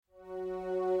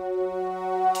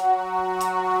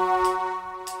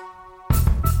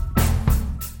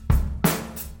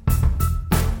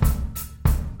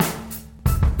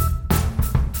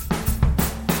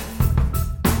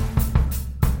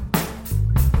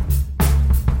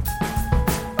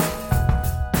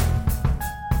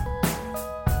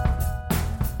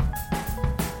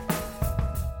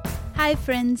Hi,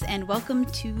 friends, and welcome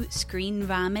to Screen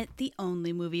Vomit, the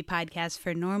only movie podcast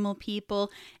for normal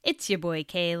people. It's your boy,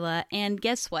 Kayla, and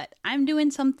guess what? I'm doing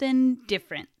something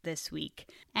different this week.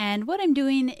 And what I'm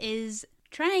doing is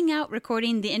trying out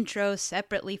recording the intro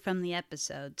separately from the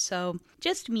episode. So,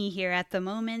 just me here at the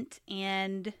moment,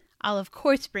 and I'll of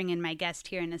course bring in my guest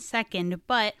here in a second,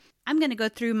 but I'm going to go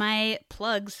through my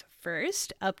plugs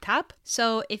first up top.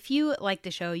 So if you like the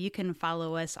show, you can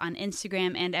follow us on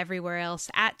Instagram and everywhere else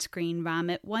at Screen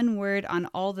Vomit. One word on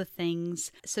all the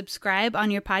things. Subscribe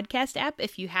on your podcast app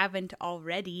if you haven't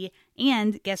already.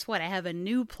 And guess what? I have a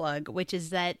new plug, which is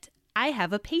that I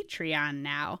have a Patreon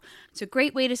now. It's a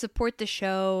great way to support the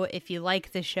show if you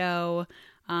like the show.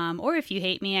 Or if you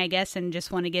hate me, I guess, and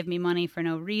just want to give me money for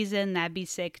no reason, that'd be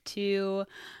sick too.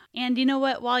 And you know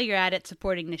what? While you're at it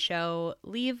supporting the show,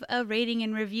 leave a rating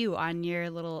and review on your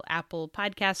little Apple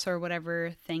Podcasts or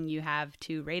whatever thing you have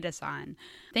to rate us on.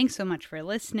 Thanks so much for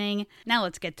listening. Now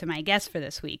let's get to my guest for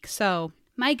this week. So,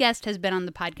 my guest has been on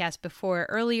the podcast before.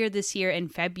 Earlier this year in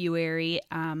February,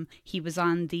 he was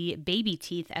on the Baby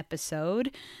Teeth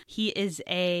episode. He is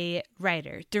a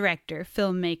writer, director,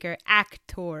 filmmaker,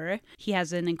 actor. He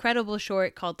has an incredible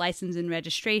short called License and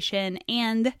Registration,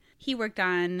 and he worked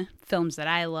on films that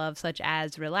I love, such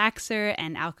as Relaxer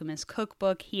and Alchemist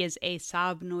Cookbook. He is a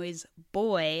sob noise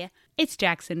boy. It's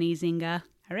Jackson Ezinga.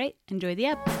 All right, enjoy the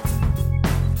ep.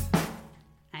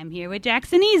 I'm here with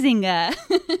Jackson Ezinga.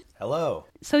 Hello.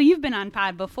 So you've been on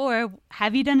pod before.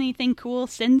 Have you done anything cool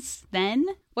since then?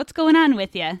 What's going on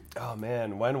with you? Oh,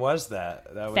 man. When was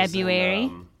that? That was February.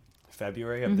 in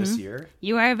February of this year?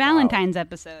 You are a Valentine's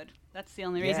episode. That's the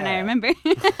only reason I remember.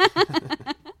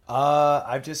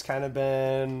 I've just kind of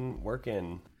been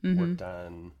working. Worked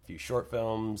on a few short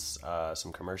films,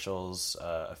 some commercials,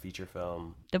 a feature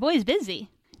film. The boy's busy.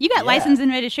 You got license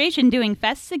and registration doing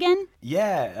fests again?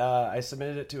 Yeah, I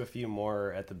submitted it to a few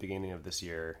more at the beginning of this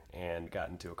year and got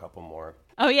into a couple more.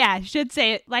 Oh, yeah, I should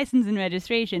say license and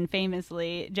registration,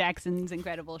 famously Jackson's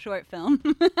incredible short film.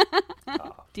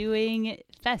 Doing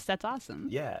fests, that's awesome.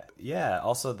 Yeah.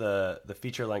 Also, the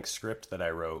feature-length script that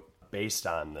I wrote based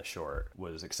on the short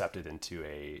was accepted into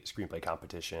a screenplay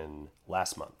competition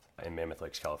last month in Mammoth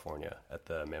Lakes, California at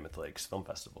the Mammoth Lakes Film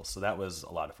Festival. So that was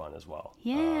a lot of fun as well.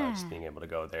 Yeah. Just being able to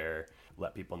go there,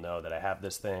 let people know that I have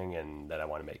this thing and that I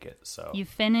want to make it. So You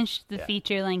finished the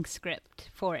feature-length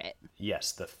script for it.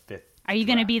 Yes, the fifth. Are you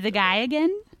going to be the guy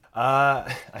again?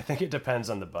 I think it depends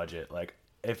on the budget. Like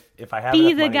if I have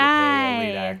enough money to pay a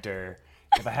lead actor,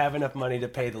 if I have enough money to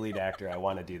pay the lead actor, I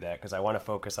want to do that because I want to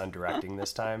focus on directing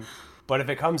this time. But if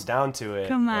it comes down to it,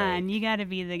 come on, you got to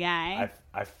be the guy.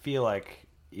 I feel like,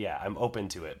 I'm open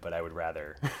to it, but I would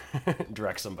rather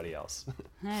direct somebody else.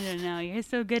 I don't know. You're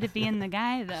so good at being the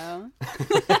guy, though.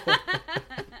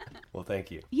 Well,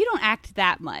 thank you. You don't act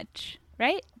that much,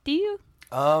 right? Do you?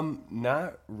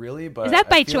 Not really, but is that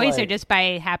by choice or just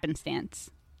by happenstance?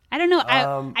 I don't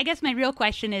know. I guess my real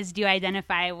question is, do you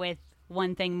identify with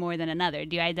one thing more than another?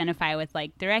 Do you identify with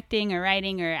like directing or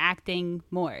writing or acting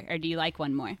more, or do you like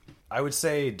one more? I would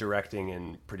say directing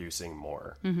and producing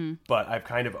more, but I've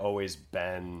kind of always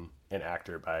been an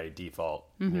actor by default,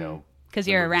 you know, because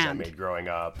you're around. I made growing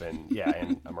up, and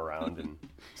and I'm around, and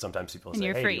sometimes people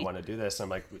say, "Hey, do you want to do this?" I'm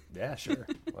like, "Yeah, sure,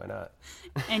 why not?"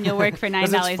 And you'll work for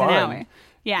 $9 an hour.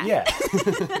 Yeah.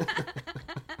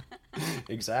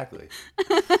 Exactly.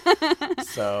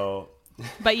 So,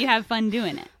 but you have fun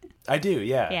doing it. I do,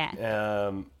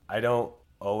 yeah. I don't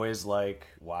always like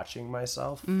watching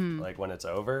myself, like when it's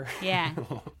over. Yeah.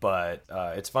 But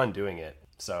it's fun doing it.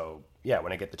 So, yeah,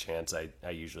 when I get the chance, I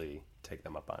usually take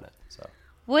them up on it. So.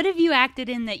 What have you acted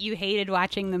in that you hated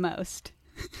watching the most?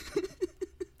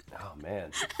 Oh,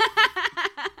 man.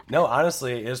 No,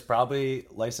 honestly, it was probably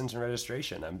License and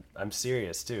Registration. I'm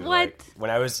serious, too. What? Like,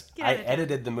 when I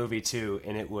edited the movie, too,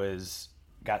 and it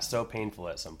got so painful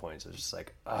at some points. It was just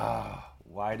like,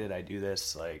 why did I do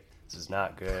this? Like, this is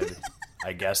not good.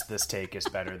 I guess this take is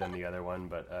better than the other one,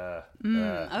 but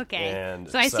okay. And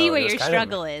so I see what your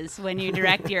struggle is when you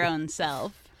direct your own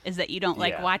self, is that you don't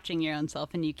like watching your own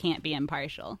self and you can't be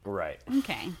impartial. Right.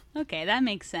 Okay, that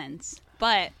makes sense.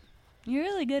 But you're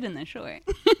really good in the short.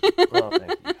 Well,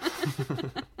 thank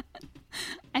you.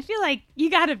 I feel like you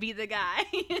gotta be the guy.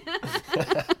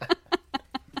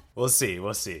 We'll see. All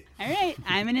right,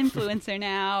 I'm an influencer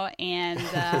now, and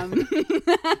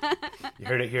you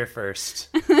heard it here first.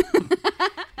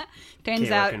 Turns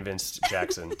Kayla out convinced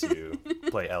Jackson to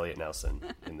play Elliot Nelson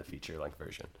in the feature-length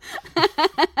version.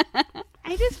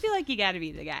 I just feel like you got to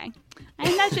be the guy,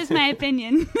 and that's just my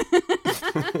opinion.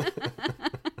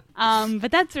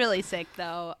 But that's really sick,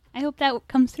 though. I hope that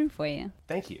comes through for you.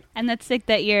 Thank you. And that's sick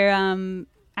that you're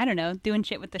I don't know, doing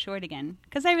shit with the short again.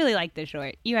 Because I really like the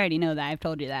short. You already know that. I've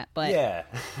told you that. But Yeah.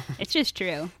 it's just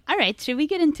true. All right, should we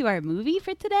get into our movie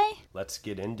for today? Let's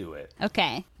get into it.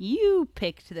 Okay, you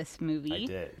picked this movie. I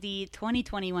did. The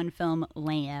 2021 film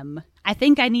Lamb. I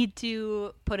think I need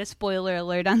to put a spoiler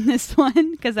alert on this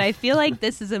one because I feel like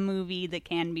this is a movie that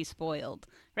can be spoiled,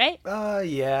 right?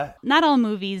 Yeah. Not all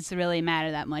movies really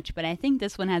matter that much, but I think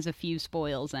this one has a few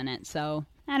spoils in it. So,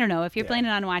 I don't know. If you're planning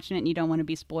on watching it and you don't want to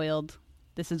be spoiled,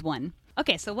 this is one.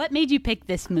 Okay, so what made you pick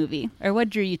this movie? Or what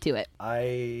drew you to it?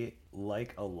 I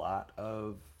like a lot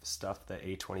of stuff that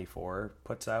A24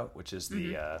 puts out, which is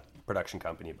the production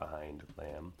company behind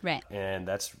Lamb. Right. And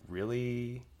that's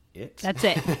really it. That's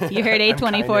it. You heard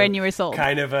A24 and you were sold.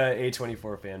 Kind of a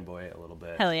A24 fanboy a little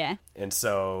bit. Hell yeah. And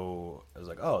so I was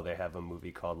like, oh, they have a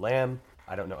movie called Lamb.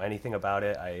 I don't know anything about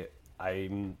it.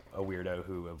 I'm a weirdo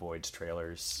who avoids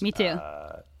trailers. Me too.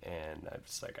 And I'm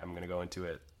just like, I'm going to go into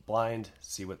it blind,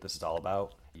 see what this is all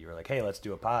about. You were like, hey, let's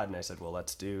do a pod. And I said, well,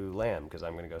 let's do Lamb because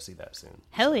I'm going to go see that soon.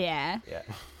 Hell yeah. Yeah.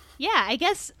 Yeah, I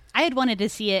guess I had wanted to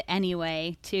see it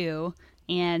anyway, too.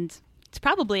 And it's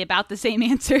probably about the same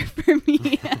answer for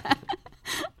me.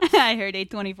 I heard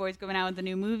A24 is coming out with a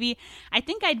new movie. I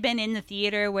think I'd been in the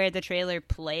theater where the trailer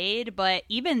played, but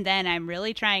even then I'm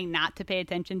really trying not to pay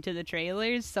attention to the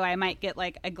trailers, so I might get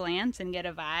like a glance and get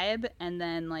a vibe and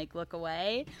then like look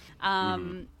away.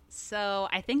 So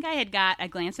I think I had got a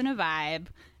glance and a vibe,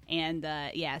 and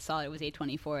I saw it was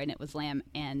A24 and it was Lamb,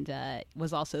 and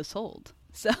was also sold.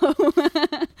 So,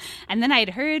 and then I'd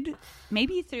heard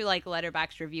maybe through like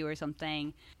Letterboxd review or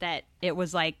something that it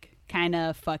was like kind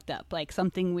of fucked up, like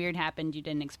something weird happened you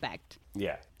didn't expect.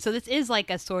 Yeah. So this is like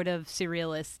a sort of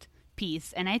surrealist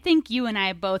piece, and I think you and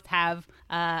I both have,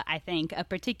 I think, a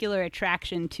particular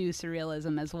attraction to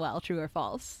surrealism as well. True or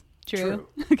false? True.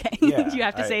 Okay. Yeah, You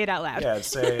have to say it out loud. Yeah,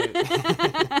 say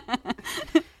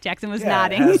Jackson was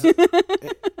nodding.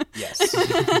 Yes.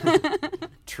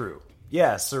 True.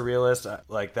 Yeah, surrealist.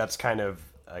 Like that's kind of,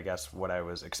 I guess, what I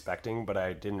was expecting, but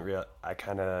I didn't real. It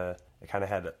kind of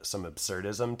had some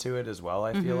absurdism to it as well,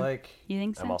 I feel like. You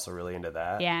think so? I'm also really into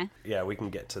that. Yeah. Yeah, we can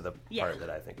get to the part that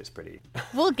I think is pretty...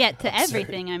 We'll get to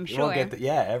everything, I'm sure. We'll get to,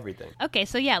 everything. Okay,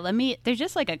 so there's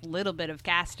just like a little bit of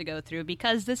cast to go through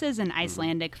because this is an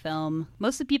Icelandic film.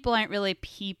 Most of the people aren't really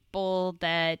people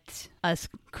that us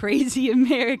crazy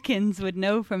Americans would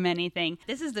know from anything.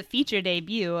 This is the feature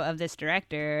debut of this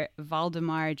director,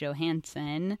 Valdemar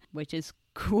Johansson, which is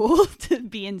cool to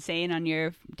be insane on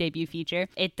your debut feature.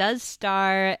 It does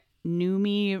star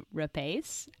Numi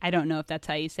Rapace. I don't know if that's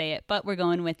how you say it, but we're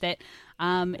going with it.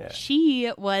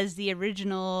 She was the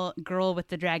original girl with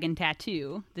the dragon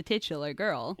tattoo, the titular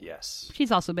girl. Yes.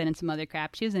 She's also been in some other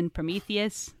crap. She was in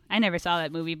Prometheus. I never saw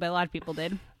that movie, but a lot of people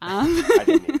did. I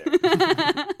didn't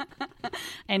either.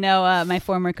 I know my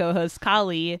former co-host,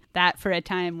 Kali, that for a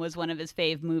time was one of his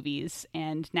fave movies.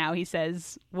 And now he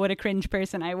says, what a cringe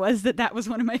person I was that was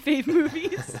one of my fave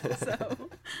movies. So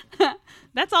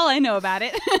that's all I know about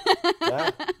it.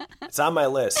 It's on my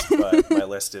list, but my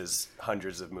list is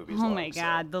hundreds of movies long. Oh my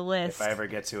God, so the list. If I ever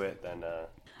get to it, then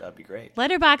that'd be great.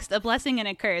 Letterboxd, a blessing and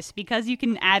a curse, because you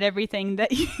can add everything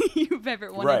that you've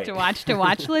ever wanted to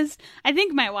watch list. I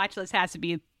think my watch list has to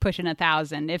be pushing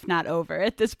 1,000, if not over,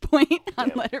 at this point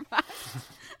on Letterboxd.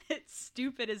 It's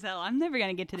stupid as hell. I'm never going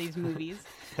to get to these movies.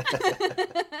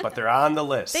 But they're on the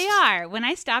list. They are. When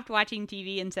I stopped watching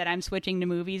TV and said I'm switching to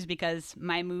movies because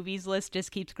my movies list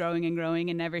just keeps growing and growing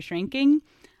and never shrinking,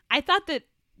 I thought that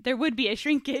there would be a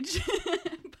shrinkage.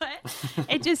 But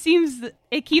it just seems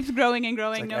it keeps growing and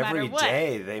growing no matter what.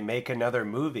 Every day they make another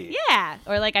movie. Yeah.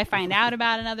 Or like I find out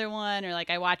about another one, or like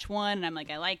I watch one and I'm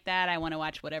like, I like that. I want to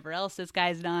watch whatever else this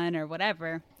guy's done or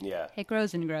whatever. Yeah. It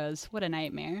grows and grows. What a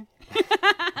nightmare.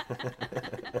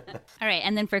 All right.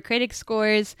 And then for critic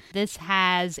scores, this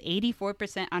has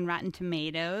 84% on Rotten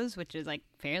Tomatoes, which is like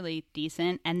fairly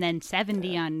decent, and then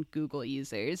 70 on Google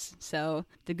users. So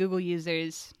the Google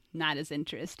users not as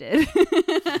interested.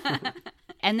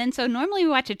 And then, so normally we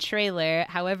watch a trailer.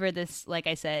 However, this, like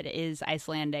I said, is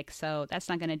Icelandic, so that's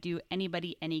not going to do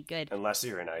anybody any good. Unless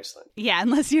you're in Iceland. Yeah,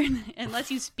 unless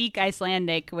you speak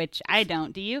Icelandic, which I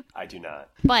don't. Do you? I do not.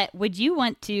 But would you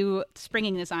want to,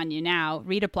 springing this on you now,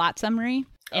 read a plot summary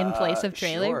in place of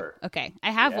trailer? Sure. Okay,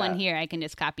 I have one here. I can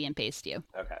just copy and paste you.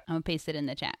 Okay. I'm going to paste it in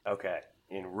the chat. Okay.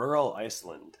 In rural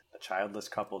Iceland, a childless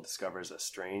couple discovers a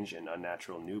strange and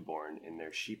unnatural newborn in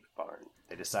their sheep barn.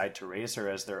 They decide to raise her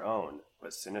as their own,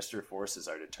 but sinister forces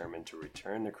are determined to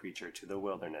return the creature to the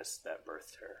wilderness that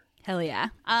birthed her. Hell yeah.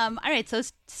 All right, so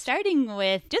starting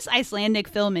with just Icelandic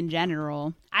film in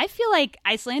general, I feel like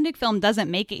Icelandic film doesn't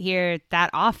make it here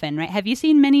that often, right? Have you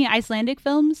seen many Icelandic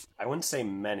films? I wouldn't say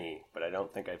many, but I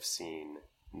don't think I've seen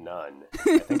none.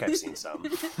 I think I've seen some.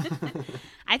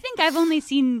 I think I've only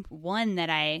seen one that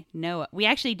I know. We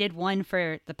actually did one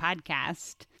for the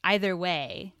podcast, Either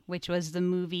Way, which was the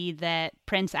movie that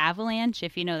Prince Avalanche,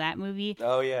 if you know that movie,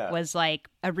 was like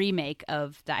a remake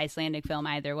of the Icelandic film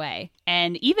Either Way.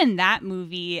 And even that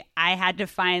movie, I had to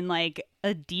find like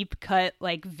a deep cut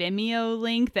like Vimeo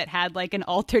link that had like an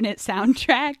alternate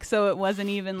soundtrack, so it wasn't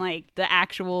even like the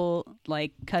actual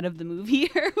like cut of the movie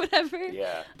or whatever.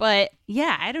 Yeah. But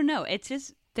yeah, I don't know. It's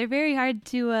just they're very hard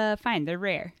to find. They're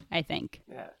rare, I think.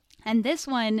 Yeah. And this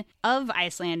one of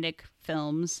Icelandic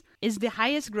films is the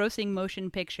highest grossing motion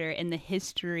picture in the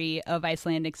history of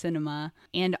Icelandic cinema,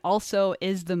 and also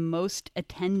is the most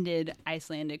attended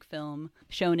Icelandic film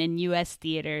shown in U.S.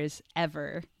 theaters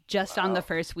ever, just on the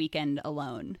first weekend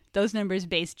alone. Those numbers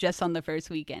based just on the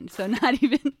first weekend. So not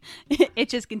even,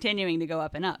 it's just continuing to go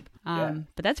up and up.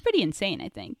 But that's pretty insane, I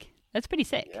think. That's pretty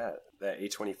sick. Yeah, that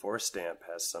A24 stamp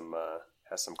has some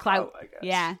clout, I guess.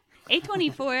 Yeah.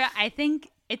 A24, I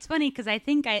think it's funny because I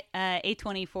think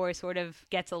A24 sort of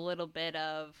gets a little bit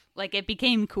of like it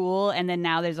became cool, and then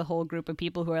now there's a whole group of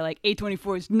people who are like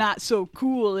A24 is not so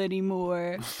cool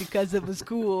anymore because it was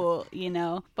cool, you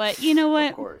know. But you know what?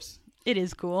 Of course, it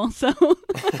is cool. So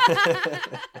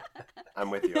I'm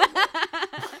with you on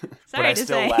that. Sorry but I to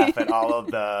still say. laugh at all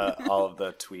of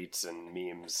the tweets and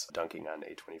memes dunking on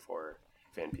A24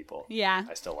 fan people. Yeah.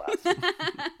 I still laugh.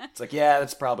 It's like, yeah,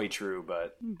 that's probably true,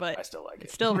 but I still like it.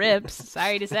 It still rips.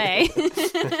 Sorry to say.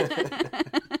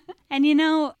 And you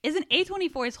know, isn't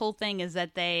A24's whole thing is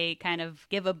that they kind of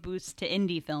give a boost to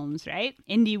indie films, right?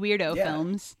 Indie weirdo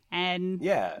films. And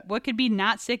what could be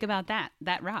not sick about that?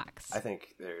 That rocks. I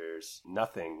think there's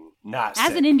nothing not As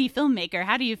sick. an indie filmmaker,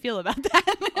 how do you feel about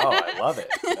that? Oh, I love it.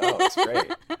 Oh, it's great.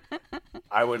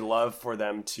 I would love for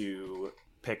them to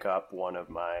pick up one of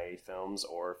my films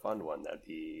or fund one. That'd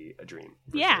be a dream.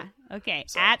 Yeah. Sure. Okay.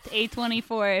 So. At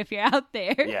A24 if you're out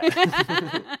there.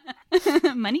 Yeah.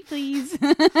 Money, please.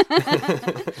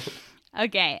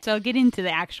 Okay. So I'll get into the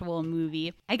actual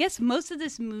movie. I guess most of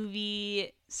this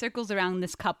movie circles around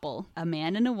this couple, a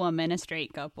man and a woman, a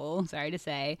straight couple, sorry to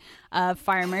say,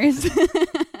 farmers.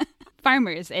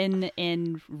 Farmers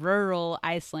in rural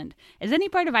Iceland. Is any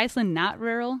part of Iceland not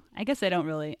rural? I guess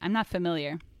I'm not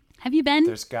familiar. Have you been?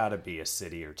 There's got to be a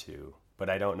city or two, but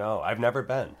I don't know. I've never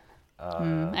been.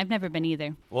 I've never been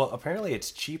either. Well, apparently it's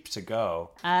cheap to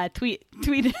go. Tweet us.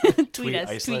 Iceland?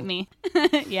 Tweet me.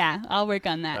 Yeah, I'll work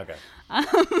on that.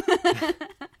 Okay.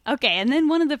 Okay, and then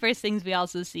one of the first things we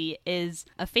also see is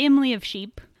a family of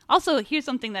sheep. Also, here's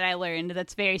something that I learned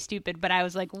that's very stupid, but I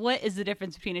was like, what is the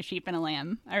difference between a sheep and a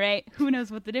lamb? All right? Who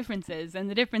knows what the difference is? And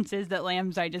the difference is that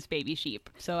lambs are just baby sheep.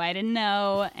 So I didn't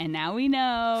know, and now we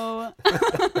know.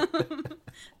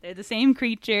 They're the same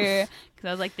creature. Because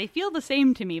I was like, they feel the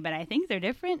same to me, but I think they're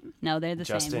different. No, they're the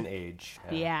same. Just in age.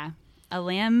 Yeah. A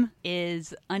lamb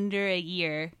is under a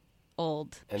year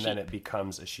old. And sheep. then it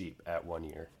becomes a sheep at 1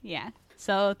 year. Yeah.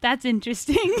 So that's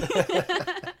interesting.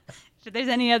 If there's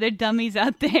any other dummies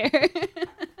out there.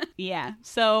 Yeah.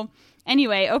 So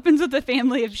anyway, opens with a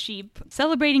family of sheep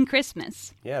celebrating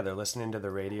Christmas. Yeah, they're listening to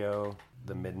the radio,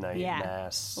 the midnight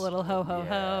mass. A little ho ho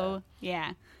ho.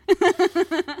 Yeah.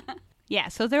 Yeah,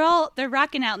 so they're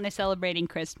rocking out and they're celebrating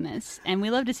Christmas. And we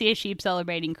love to see a sheep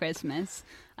celebrating Christmas.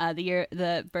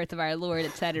 The birth of our Lord,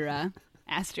 etc.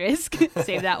 Asterisk.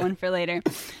 Save that one for later.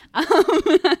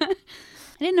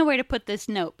 I didn't know where to put this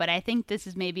note, but I think this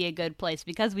is maybe a good place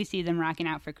because we see them rocking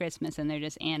out for Christmas and they're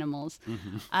just animals.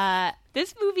 Mm-hmm.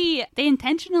 This movie, they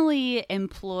intentionally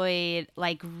employed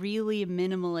like really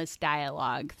minimalist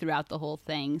dialogue throughout the whole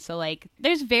thing. So like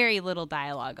there's very little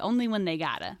dialogue, only when they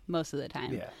gotta, most of the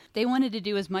time. Yeah. They wanted to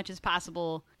do as much as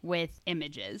possible with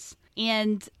images.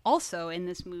 And also in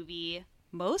this movie,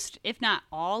 most, if not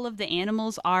all of the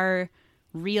animals are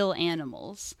real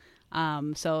animals.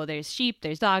 So there's sheep,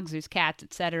 there's dogs, there's cats,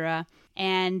 etc.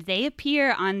 And they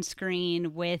appear on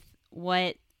screen with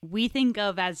what we think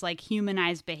of as like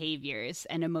humanized behaviors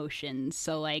and emotions.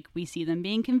 So like we see them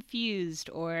being confused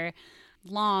or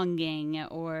longing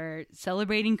or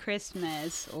celebrating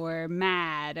Christmas or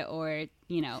mad or,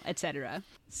 etc.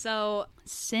 So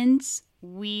since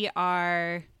we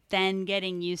are then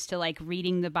getting used to like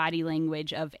reading the body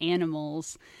language of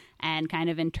animals and kind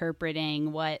of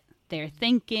interpreting what they're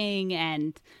thinking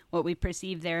and what we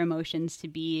perceive their emotions to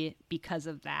be because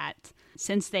of that.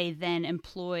 Since they then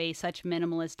employ such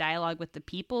minimalist dialogue with the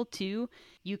people too,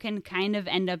 you can kind of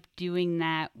end up doing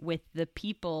that with the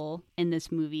people in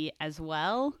this movie as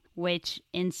well, which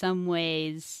in some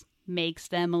ways makes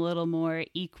them a little more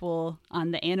equal on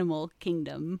the animal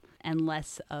kingdom and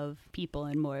less of people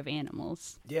and more of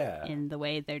animals. Yeah. In the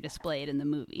way they're displayed in the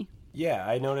movie. Yeah,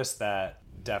 I noticed that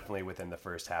definitely within the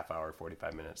first half hour,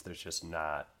 45 minutes, there's just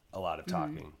not a lot of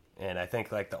talking. And I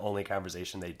think like the only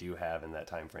conversation they do have in that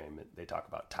time frame, they talk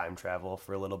about time travel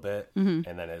for a little bit, and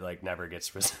then it like never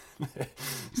gets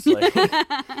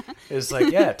it's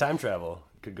like, yeah, time travel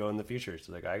could go in the future.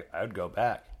 So like I would go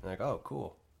back. I'm like, oh,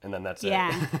 cool. And then that's it.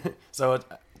 So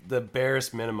the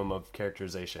barest minimum of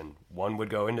characterization. One would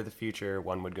go into the future,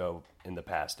 one would go in the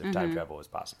past if time travel was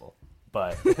possible.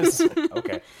 But it's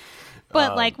okay.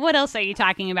 But like, what else are you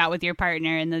talking about with your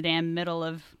partner in the damn middle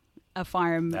of a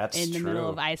farm in the middle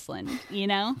of Iceland? You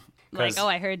know, like, oh,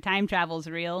 I heard time travel's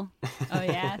real. Oh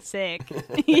yeah, sick.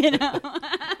 You know.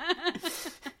 I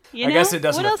guess it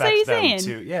doesn't affect them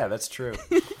too. Yeah, that's true.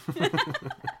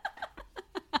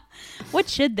 What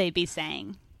should they be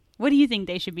saying? What do you think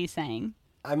they should be saying?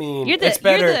 I mean, you're it's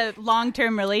better. You're the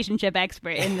long-term relationship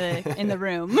expert in the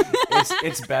room.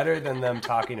 It's better than them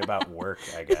talking about work,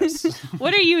 I guess.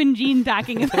 What are you and Gene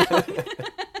talking about?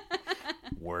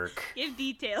 Work. Give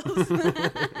details.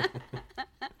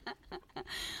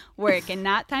 Work and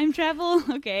not time travel?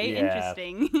 Okay, yeah.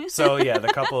 Interesting. So yeah, the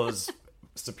couple is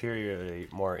superiorly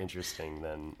more interesting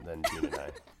than Gene and I.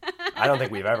 I don't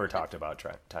think we've ever talked about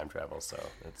time travel, so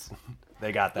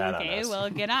they got that on us. Okay, well,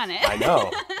 get on it. I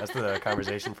know. That's the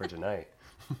conversation for tonight.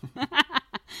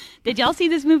 Did y'all see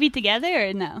this movie together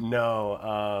or no?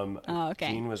 No. Oh, okay.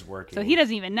 Gene was working. So he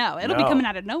doesn't even know. It'll be coming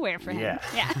out of nowhere for him.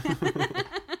 Yeah.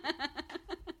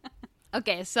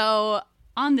 Okay, so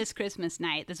on this Christmas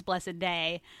night, this blessed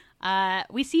day,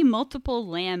 we see multiple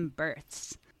lamb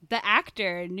births. The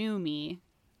actor, Numi,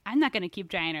 I'm not going to keep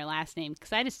trying her last name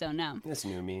because I just don't know. It's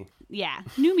Numi. Yeah.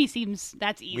 Numi seems,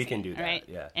 that's easy. We can do that, right?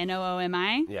 yeah.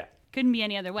 Noomi? Yeah. Couldn't be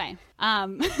any other way.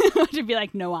 Which would be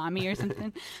like Noami or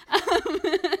something.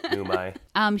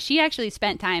 Numai. She actually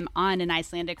spent time on an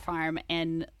Icelandic farm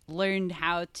and learned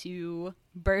how to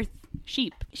birth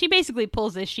sheep. She basically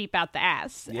pulls this sheep out the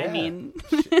ass. Yeah. I mean,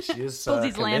 she is pulls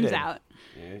these committed. lambs out.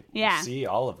 You see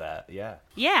all of that, yeah.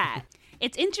 Yeah.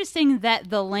 It's interesting that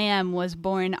the lamb was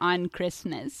born on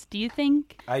Christmas. Do you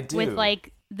think? I do. With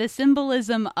like the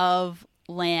symbolism of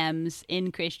lambs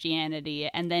in Christianity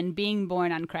and then being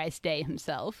born on Christ's Day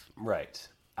himself. Right.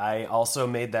 I also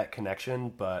made that connection,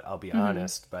 but I'll be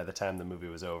honest, by the time the movie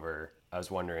was over, I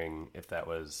was wondering if that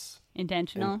was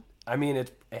intentional. I mean,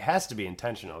 it has to be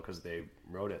intentional because they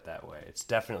wrote it that way. It's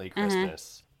definitely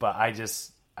Christmas. But I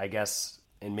guess,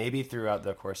 and maybe throughout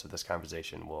the course of this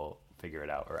conversation, we'll figure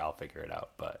it out, or I'll figure it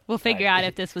out. But we'll figure out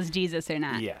if this was Jesus or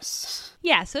not. Yes.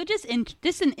 Yeah, so just an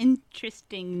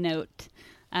interesting note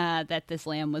that this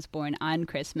lamb was born on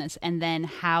Christmas, and then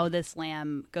how this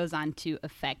lamb goes on to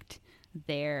affect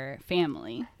their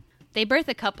family. They birth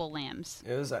a couple lambs.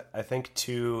 It was, I think,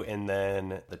 2, and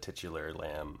then the titular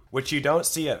lamb, which you don't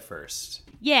see at first.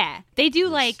 Yeah, they do.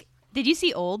 Like, did you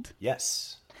see Old?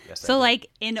 Yes. So like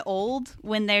in Old,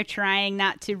 when they're trying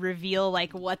not to reveal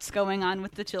like what's going on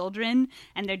with the children,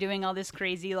 and they're doing all this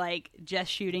crazy like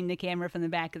just shooting the camera from the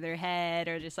back of their head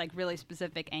or just like really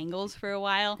specific angles for a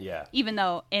while. Yeah. Even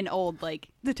though in Old, like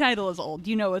the title is Old,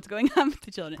 you know what's going on with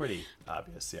the children. Pretty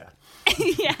obvious, yeah.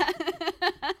 Yeah.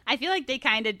 I feel like they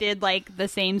kind of did like the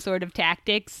same sort of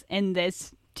tactics in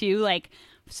this too. Like,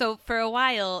 so for a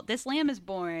while, this lamb is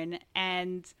born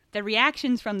and the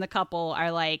reactions from the couple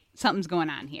are like, something's going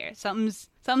on here. Something's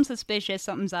suspicious.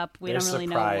 Something's up. They're don't really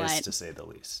know what. Surprised, to say the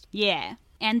least. Yeah.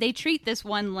 And they treat this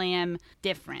one lamb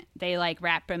different. They like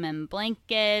wrap him in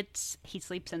blankets. He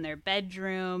sleeps in their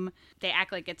bedroom. They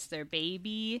act like it's their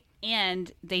baby.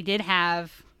 And they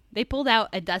pulled out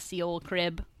a dusty old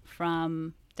crib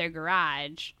from their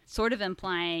garage, sort of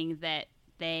implying that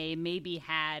they maybe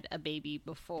had a baby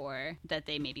before that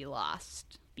they maybe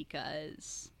lost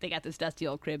because they got this dusty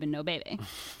old crib and no baby.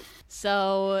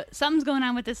 So something's going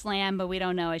on with this lamb, but we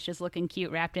don't know. It's just looking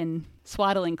cute wrapped in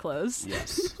swaddling clothes.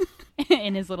 Yes.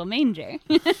 In his little manger,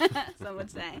 some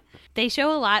would say. They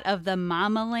show a lot of the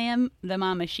mama lamb, the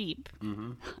mama sheep.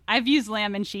 Mm-hmm. I've used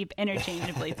lamb and sheep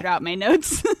interchangeably throughout my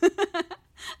notes.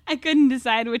 I couldn't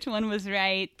decide which one was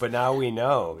right. But now we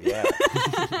know, yeah.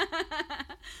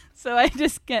 So I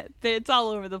just it's all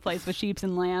over the place with sheeps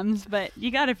and lambs, but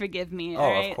you got to forgive me, all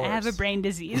right? Of course. I have a brain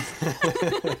disease.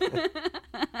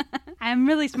 I'm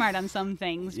really smart on some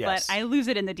things, Yes. but I lose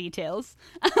it in the details.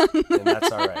 And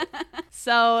that's all right.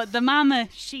 So the mama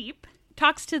sheep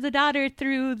talks to the daughter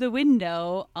through the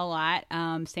window a lot,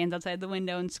 stands outside the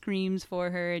window and screams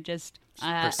for her, just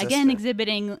again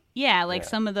exhibiting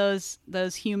some of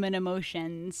those human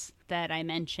emotions that I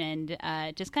mentioned,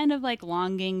 just kind of like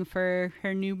longing for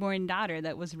her newborn daughter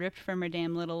that was ripped from her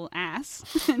damn little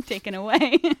ass and taken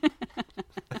away.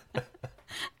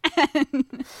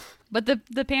 But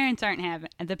the parents aren't having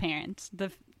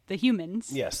the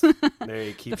humans. Yes,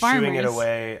 they keep The shooing it farmers.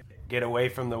 away. Get away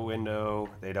from the window.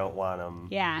 They don't want them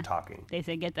talking. They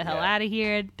said, get the hell out of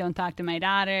here. Don't talk to my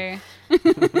daughter.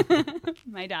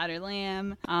 My daughter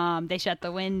lamb. They shut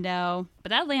the window. But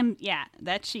that lamb,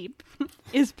 that sheep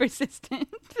is persistent.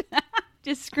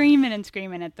 Just screaming and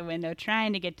screaming at the window,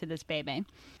 trying to get to this baby.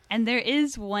 And there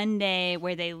is one day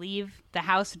where they leave the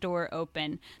house door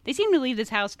open. They seem to leave this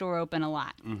house door open a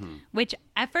lot, which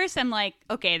at first I'm like,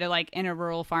 okay, they're like in a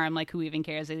rural farm, like who even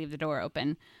cares? They leave the door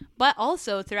open. But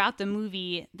also throughout the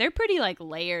movie, they're pretty like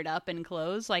layered up in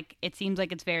clothes. Like it seems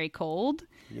like it's very cold.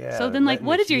 Yeah. So then like,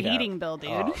 what is your heat heating out. bill, dude?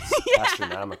 Oh, it's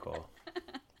astronomical.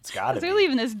 It's gotta be. They're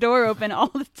leaving this door open all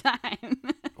the time.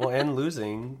 Well, and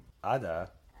losing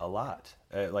Ada a lot,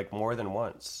 like more than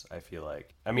once, I feel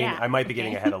like. I mean, I might be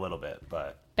getting ahead a little bit,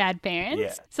 but... Bad parents?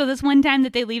 Yeah. So this one time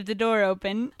that they leave the door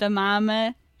open, the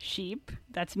mama sheep,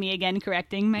 that's me again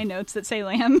correcting my notes that say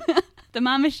lamb, the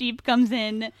mama sheep comes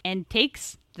in and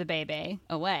takes the baby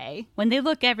away. When they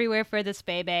look everywhere for this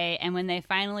baby, and when they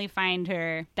finally find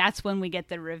her, that's when we get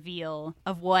the reveal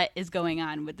of what is going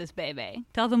on with this baby.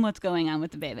 Tell them what's going on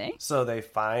with the baby. So they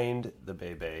find the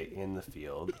baby in the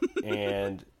field,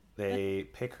 and... They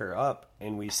pick her up,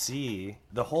 and we see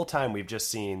the whole time we've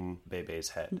just seen Bebe's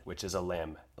head, which is a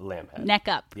lamb head. Neck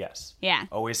up. Yes. Yeah.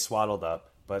 Always swaddled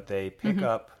up, but they pick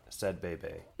up said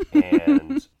Bebe.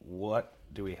 And what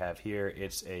do we have here?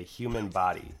 It's a human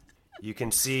body. You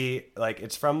can see, like,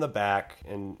 it's from the back,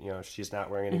 and, you know, she's not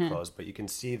wearing any clothes, but you can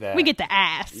see that. We get the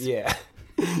ass. Yeah.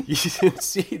 You can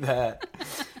see that.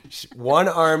 One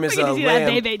arm is We get a to see lamb.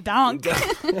 that baby donk.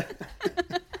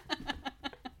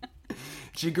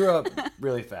 She grew up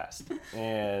really fast,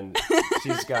 and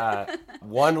she's got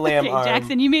one lamb Okay, arm.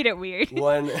 Jackson, you made it weird.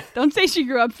 One. Don't say she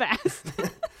grew up fast.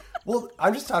 Well,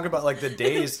 I'm just talking about like the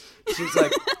days. She's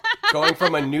like going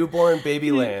from a newborn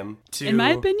baby lamb to, In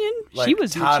my opinion, like, she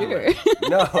was toddler. mature.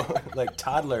 No, like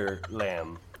toddler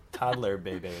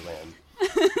baby lamb.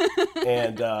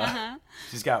 And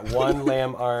she's got one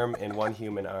lamb arm and one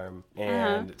human arm,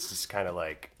 and it's just kind of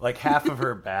like half of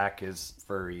her back is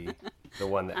furry, the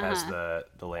one that has the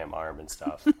lamb arm and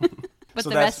stuff. But So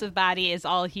the rest of the body is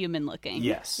all human looking.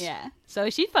 Yes. Yeah. So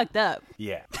she fucked up.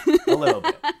 Yeah, a little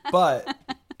bit. But,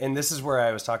 and this is where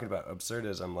I was talking about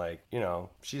absurdism, like, you know,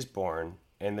 she's born,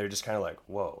 and they're just kind of like,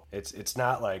 whoa. It's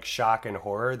not like shock and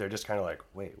horror. They're just kind of like,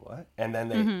 wait, what? And then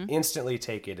they instantly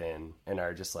take it in and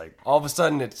are just like, all of a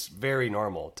sudden it's very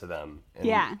normal to them. And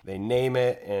Yeah. they name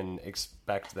it and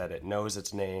expect that it knows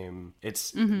its name.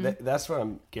 It's that's what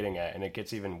I'm getting at, and it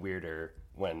gets even weirder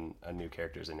when a new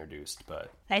character is introduced.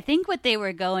 But I think what they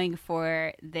were going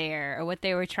for there, or what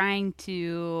they were trying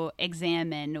to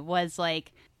examine, was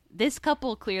like, this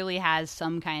couple clearly has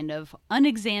some kind of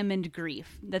unexamined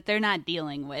grief that they're not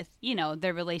dealing with. You know,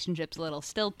 their relationship's a little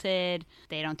stilted.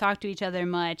 They don't talk to each other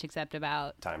much except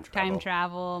about Time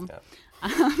travel. yeah.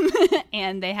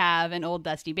 And they have an old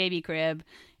dusty baby crib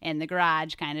in the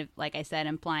garage, kind of, like I said,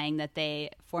 implying that they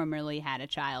formerly had a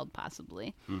child,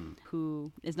 possibly,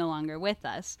 who is no longer with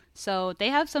us. So they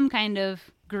have some kind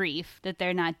of grief that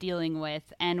they're not dealing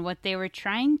with. And what they were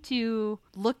trying to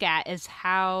look at is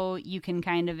how you can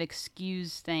kind of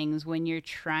excuse things when you're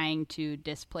trying to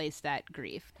displace that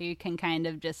grief. You can kind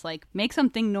of just like make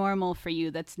something normal for you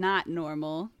that's not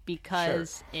normal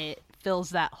because it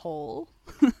fills that hole.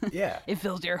 Yeah. It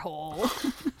fills your hole.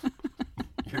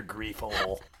 Your grief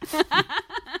hole.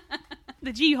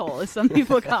 The G hole, as some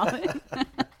people call it.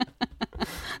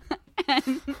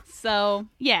 And so,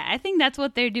 yeah, I think that's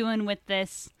what they're doing with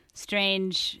this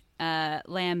strange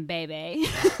lamb baby.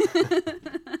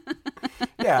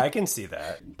 Yeah, I can see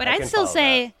that. But I I'd can still follow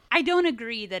say that. I don't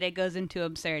agree that it goes into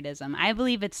absurdism. I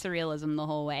believe it's surrealism the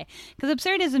whole way. Because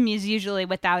absurdism is usually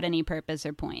without any purpose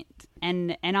or point,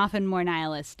 and often more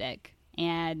nihilistic.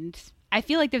 And I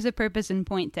feel like there's a purpose and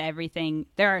point to everything.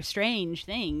 There are strange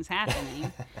things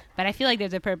happening, but I feel like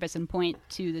there's a purpose and point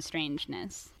to the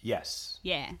strangeness. Yes.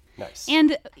 Yeah. Nice.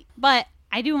 But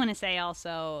I do want to say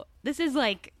also, this is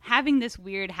like having this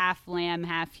weird half lamb,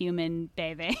 half human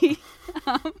baby.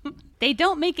 They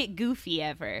don't make it goofy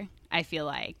ever. I feel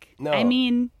like. No, I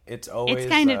mean, it's always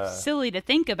kind of silly to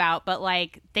think about, but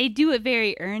like they do it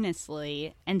very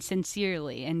earnestly and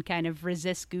sincerely and kind of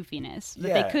resist goofiness.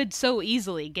 But they could so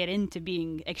easily get into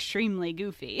being extremely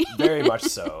goofy. Very much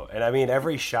so. And I mean,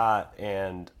 every shot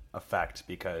and effect,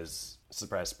 because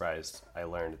surprise, surprise, I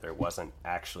learned there wasn't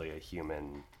actually a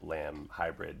human lamb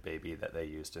hybrid baby that they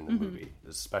used in the movie. It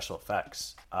was special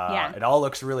effects. It all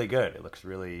looks really good. It looks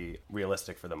really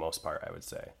realistic for the most part, I would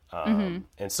say.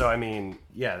 And so, I mean,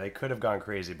 yeah, they could have gone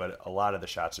crazy, but a lot of the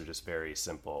shots are just very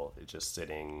simple. It's just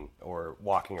sitting or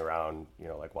walking around, you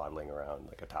know, like waddling around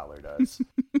like a toddler does.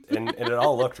 and it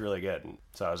all looked really good. And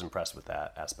so I was impressed with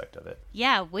that aspect of it.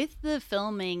 Yeah, with the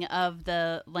filming of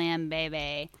the lamb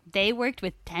baby, they worked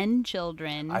with 10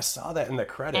 children. I saw that in the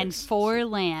credits. And 4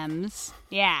 lambs.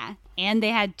 Yeah. And they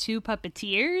had 2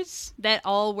 puppeteers that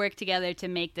all worked together to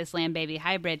make this lamb baby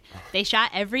hybrid. They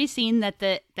shot every scene that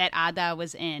Ada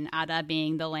was in, Ada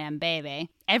being the lamb baby.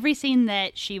 Every scene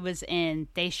that she was in,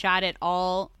 they shot it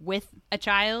all with a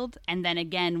child and then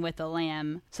again with a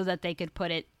lamb so that they could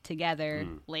put it together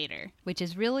later, which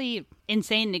is really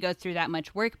insane to go through that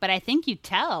much work. But I think you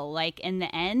tell, like, in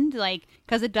the end, like,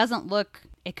 because it doesn't look...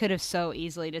 It could have so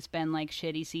easily just been, like,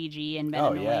 shitty CG and been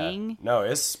annoying. Yeah. No,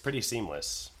 it's pretty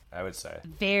seamless, I would say.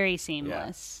 Very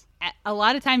seamless. Yeah. A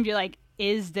lot of times you're like,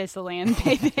 is this a lamb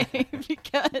baby?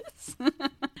 Because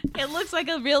it looks like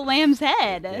a real lamb's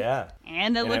head. Yeah.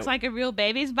 And it looks like a real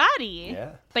baby's body.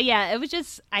 Yeah. But yeah, it was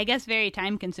just, I guess, very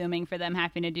time consuming for them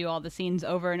having to do all the scenes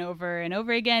over and over and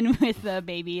over again with the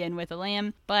baby and with a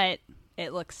lamb. But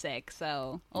it looks sick.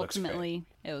 So ultimately,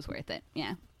 it was worth it.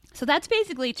 Yeah. So that's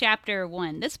basically chapter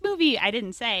 1. This movie, I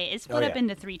didn't say, is split up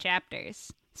into 3 chapters.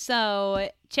 So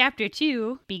chapter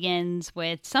 2 begins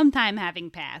with some time having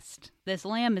passed. This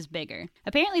lamb is bigger.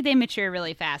 Apparently they mature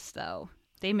really fast, though.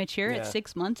 They mature at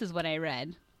 6 months is what I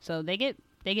read. So they get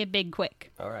big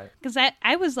quick. All right. Because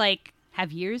I was like,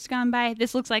 have years gone by?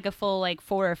 This looks like a full, like,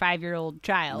 4 or 5 year old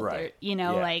child. Right. Or, you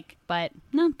know, like, but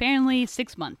no, apparently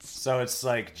 6 months. So it's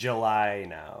like July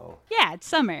now. Yeah, it's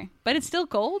summer, but it's still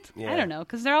cold. Yeah. I don't know,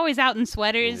 because they're always out in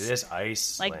sweaters. It is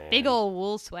ice. Like big old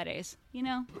wool sweaters. You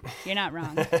know, you're not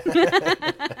wrong.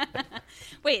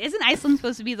 Wait, isn't Iceland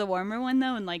supposed to be the warmer one,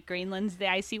 though? And like Greenland's the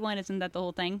icy one? Isn't that the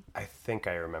whole thing? I think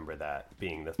I remember that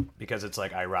being because it's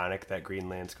like ironic that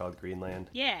Greenland's called Greenland.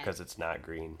 Yeah. Because it's not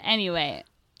green. Anyway,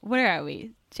 where are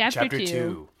we? Chapter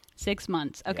 2. 6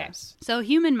 months. Okay. Yes. So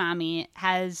human mommy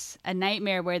has a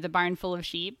nightmare where the barn full of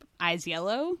sheep, eyes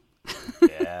yellow.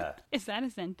 Yeah. Is that a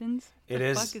sentence? It is.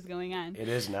 is. What the fuck is going on? It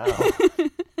is now.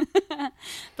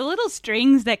 The little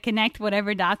strings that connect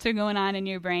whatever dots are going on in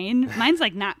your brain, mine's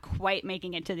like not quite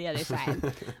making it to the other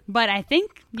side. But I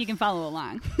think you can follow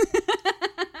along.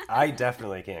 I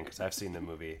definitely can, because I've seen the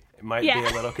movie. It might be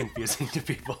a little confusing to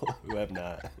people who have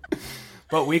not.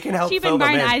 But we can help Sheep fill and them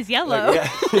barn in. eyes yellow. Like,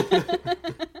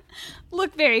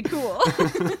 Look very cool.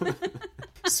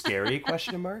 Scary,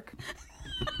 question mark?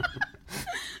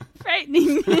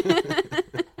 Frightening.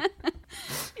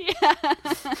 Yeah.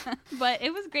 But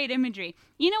it was great imagery.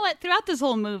 You know what? Throughout this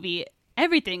whole movie,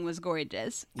 everything was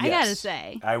gorgeous. Yes. I gotta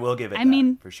say. I will give it I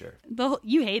mean, for sure.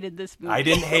 You hated this movie. I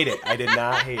didn't hate it. I did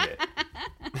not hate it.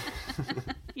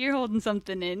 You're holding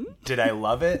something in. Did I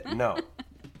love it? No.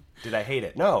 Did I hate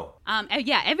it? No.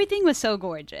 Yeah, everything was so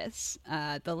gorgeous.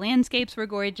 The landscapes were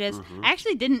gorgeous. Mm-hmm. I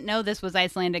actually didn't know this was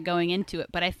Icelandic going into it,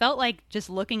 but I felt like just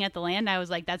looking at the land, I was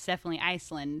like, that's definitely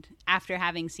Iceland after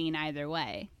having seen Either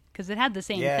Way. Because it had the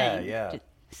same thing. Yeah.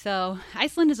 So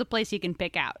Iceland is a place you can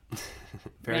pick out.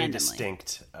 Very randomly.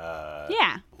 Distinct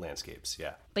landscapes,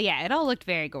 yeah. But yeah, it all looked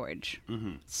very gorge.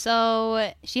 Mm-hmm.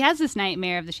 So she has this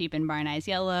nightmare of the sheep in barn eyes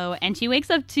yellow, and she wakes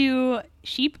up to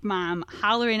sheep mom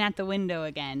hollering at the window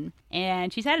again.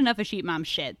 And she's had enough of sheep mom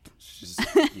shit. It's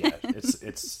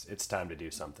time to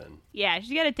do something. Yeah,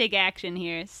 she's got to take action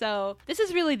here. So this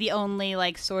is really the only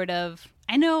like sort of...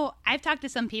 I know I've talked to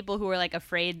some people who are like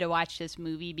afraid to watch this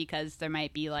movie because there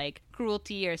might be like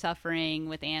cruelty or suffering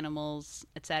with animals,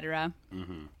 etc.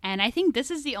 Mm-hmm. And I think this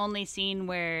is the only scene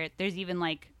where there's even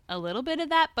like a little bit of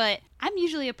that, but I'm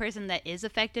usually a person that is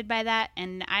affected by that,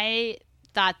 and I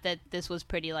thought that this was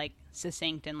pretty like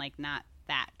succinct and like not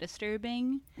that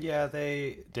disturbing. Yeah,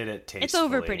 they did it tastefully. It's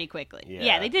over pretty quickly.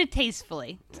 Yeah, they did it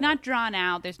tastefully. It's not drawn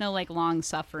out. There's no like long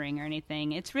suffering or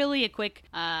anything. It's really a quick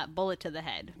bullet to the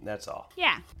head. That's all.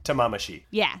 Yeah. To mama sheep.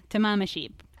 Yeah, to mama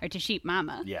sheep. Or to sheep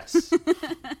mama. Yes.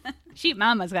 Sheep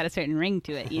mama's got a certain ring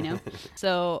to it, you know?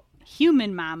 So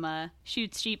human mama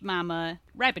shoots sheep mama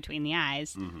right between the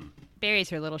eyes, buries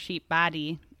her little sheep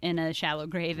body in a shallow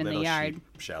grave in the yard.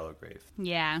 Sheep, shallow grave.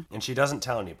 Yeah. And she doesn't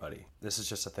tell anybody. This is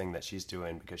just a thing that she's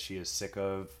doing because she is sick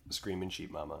of screaming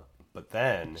sheep mama. But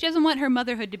then... She doesn't want her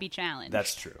motherhood to be challenged.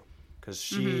 That's true. Because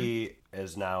she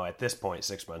is now, at this point,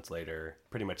 6 months later,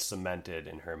 pretty much cemented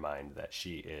in her mind that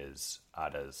she is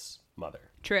Ada's mother.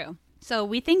 True. So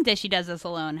we think that she does this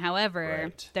alone.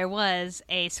 However, there was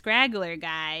a scraggler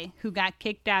guy who got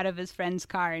kicked out of his friend's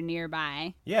car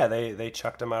nearby. Yeah, they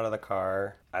chucked him out of the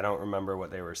car. I don't remember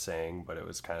what they were saying, but it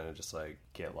was kind of just like,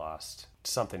 get lost.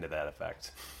 Something to that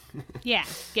effect. Yeah,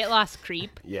 get lost,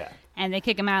 creep. Yeah. And they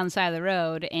kick him out on the side of the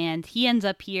road, and he ends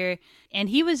up here, and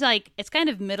he was like, it's kind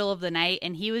of middle of the night,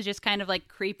 and he was just kind of like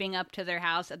creeping up to their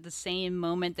house at the same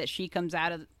moment that she comes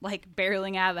out of, like,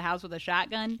 barreling out of the house with a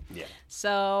shotgun. Yeah.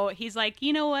 So he's like,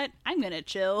 you know what, I'm gonna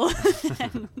chill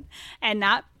and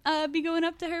not be going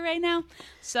up to her right now.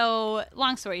 So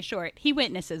long story short, he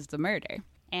witnesses the murder.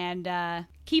 And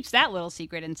keeps that little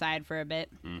secret inside for a bit.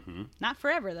 Mm-hmm. Not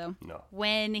forever, though. No.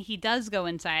 When he does go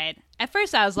inside, at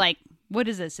first I was like, what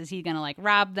is this? Is he going to, like,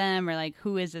 rob them? Or, like,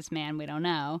 who is this man? We don't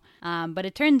know. But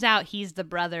it turns out he's the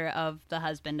brother of the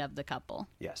husband of the couple.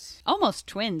 Yes. Almost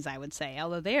twins, I would say,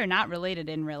 although they are not related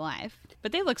in real life.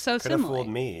 But they look so Could have similar. fooled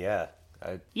me, yeah.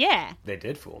 Yeah. They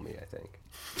did fool me, I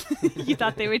think. You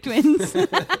thought they were twins?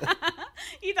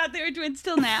 You thought they were twins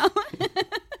till now?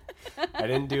 I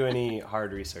didn't do any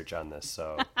hard research on this,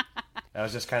 so that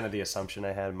was just kind of the assumption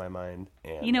I had in my mind.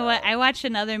 And, you know what? I watched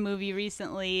another movie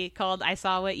recently called I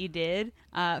Saw What You Did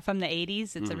from the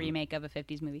 80s. It's a remake of a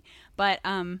 50s movie. But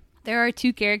there are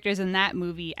two characters in that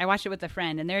movie. I watched it with a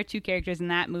friend, and there are two characters in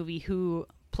that movie who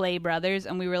play brothers,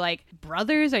 and we were like,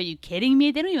 brothers? Are you kidding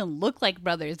me? They don't even look like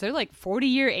brothers. They're like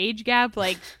 40-year age gap.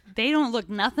 Like, they don't look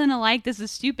nothing alike. This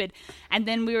is stupid. And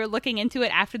then we were looking into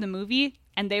it after the movie,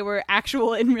 and they were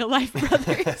actual in real life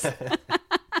brothers.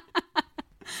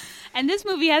 And this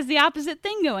movie has the opposite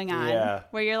thing going on,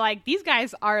 where you're like, these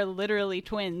guys are literally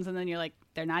twins, and then you're like,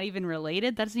 they're not even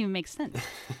related? That doesn't even make sense.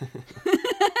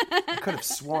 I could have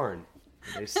sworn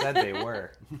they said they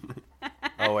were.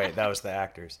 Oh, wait, that was the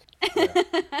actors. Yeah.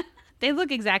 They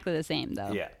look exactly the same,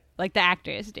 though. Yeah. Like the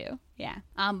actors do. Yeah.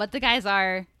 But the guys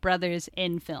are brothers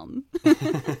in film.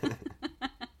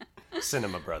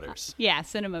 Cinema brothers. Yeah,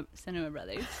 cinema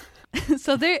brothers.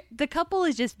 So the couple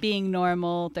is just being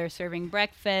normal. They're serving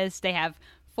breakfast. They have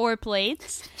 4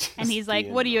 plates. And he's like,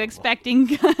 what are you expecting?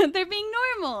 They're being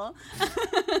normal.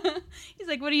 He's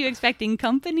like, what are you expecting?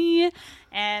 Company?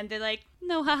 And they're like,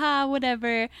 no, haha,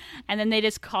 whatever. And then they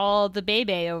just call the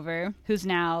baby over, who's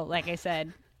now, like I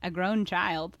said, a grown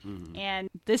child. Mm-hmm. And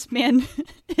this man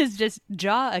is just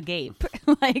jaw agape.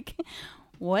 Like,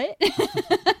 what?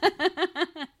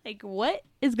 Like, what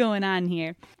is going on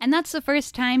here? And that's the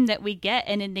first time that we get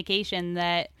an indication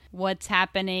that what's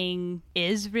happening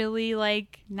is really,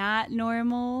 like, not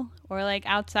normal or, like,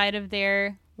 outside of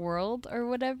their world or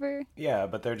whatever. Yeah,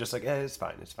 but they're just like, it's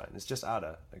fine. It's just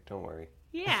Ada. Like, don't worry.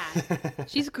 Yeah.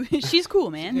 She's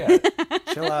cool, man. Yeah.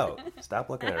 Chill out. Stop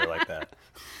looking at her like that.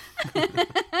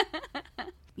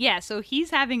 Yeah, so he's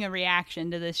having a reaction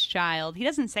to this child. He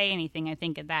doesn't say anything, I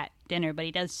think, at that dinner, but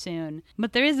he does soon.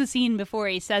 But there is a scene before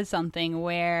he says something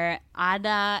where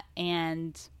Ada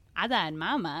and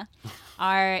Mama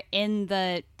are in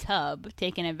the tub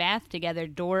taking a bath together,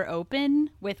 door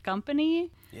open with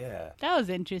company. Yeah. That was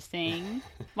interesting.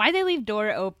 Why'd they leave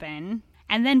door open?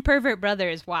 And then pervert brother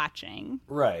is watching.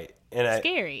 Right.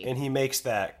 Scary. And he makes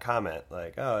that comment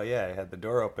like, oh, yeah, I had the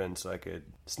door open so I could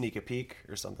sneak a peek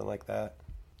or something like that.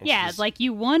 And yeah, it's like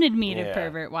you wanted me to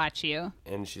pervert watch you.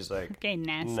 And she's like, okay,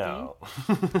 nasty. No.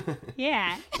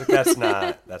 Yeah. But that's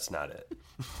not it.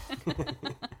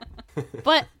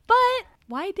 But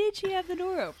why did she have the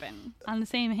door open on the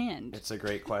same hand? It's a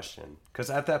great question. Because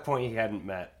at that point he hadn't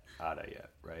met Ada yet,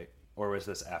 right? Or was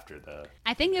this after the...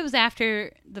 I think it was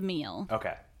after the meal.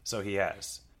 Okay, so he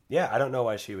has. Yeah, I don't know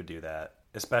why she would do that.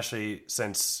 Especially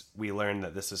since we learned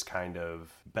that this has kind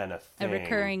of been a thing. A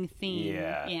recurring theme.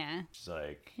 Yeah. Yeah. It's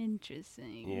like...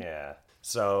 Interesting. Yeah.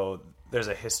 So there's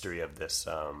a history of this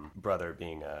brother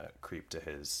being a creep to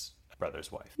his brother's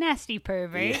wife. Nasty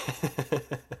pervert. Yeah.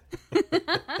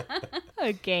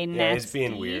 Okay, nasty. Yeah, he's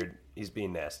being weird. He's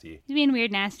being nasty. He's being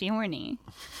weird, nasty, horny.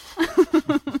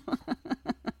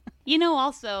 You know,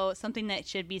 also, something that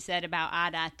should be said about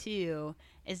Ada, too,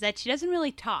 is that she doesn't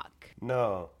really talk.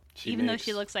 No. Even though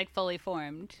she looks like fully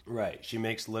formed. Right. She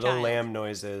makes little lamb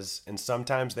noises, and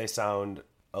sometimes they sound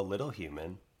a little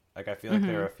human. Like, I feel like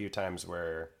there are a few times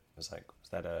where it's like, is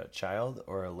that a child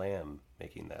or a lamb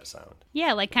making that sound?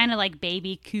 Yeah, like kind of like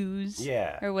baby coos.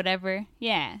 Yeah. Or whatever.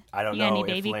 Yeah. I don't you got know any if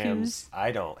baby lambs... coos?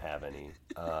 I don't have any.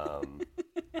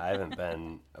 I haven't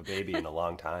been a baby in a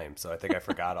long time, so I think I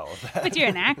forgot all of that. But you're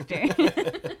an actor.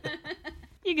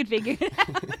 You could figure it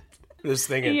out. Just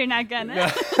thinking. You're not gonna.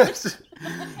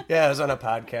 Yeah, Yeah, I was on a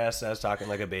podcast. I was talking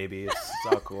like a baby. It's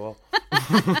all cool.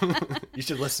 You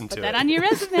should listen to Put it. that on your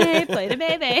resume. Play the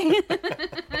baby.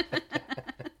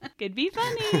 Could be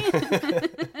funny.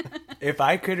 If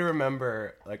I could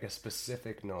remember like a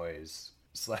specific noise,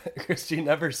 because she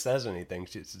never says anything.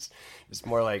 She's just, it's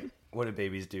more like, what do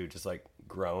babies do? Just like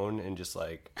groan and just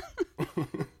like,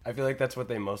 I feel like that's what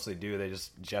they mostly do. They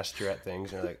just gesture at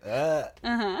things and they're like,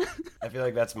 Uh-huh. I feel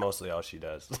like that's mostly all she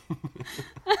does.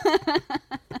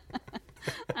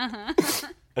 Uh-huh.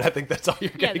 And I think that's all you're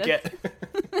going to get.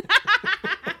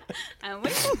 I'm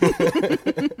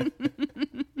waiting.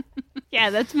 Yeah,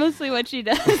 that's mostly what she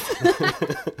does.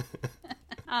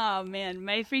 Oh, man,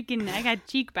 I got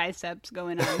cheek biceps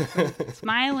going on from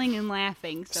smiling and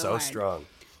laughing so hard. Strong.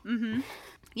 Mm-hmm.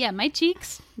 Yeah, my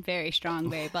cheeks, very strong,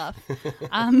 very buff.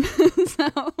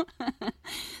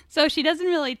 So she doesn't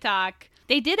really talk.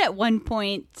 They did at one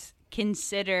point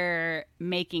consider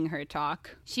making her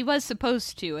talk. She was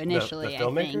supposed to initially, the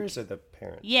filmmakers or the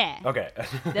parents? Yeah. Okay.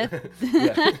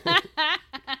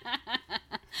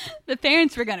 The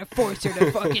parents were going to force her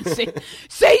to fucking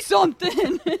say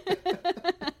something.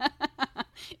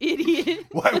 Idiot.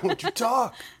 Why won't you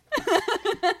talk?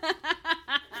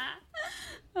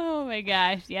 Oh my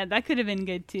gosh. Yeah, that could have been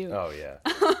good too. Oh, yeah.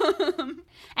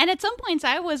 And at some points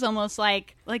I was almost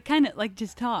like kind of like,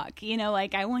 just talk,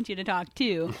 like I want you to talk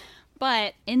too.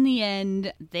 But in the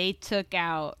end, they took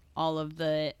out all of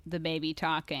the baby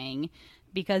talking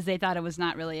because they thought it was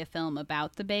not really a film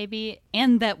about the baby,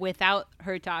 and that without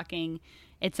her talking,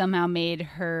 it somehow made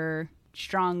her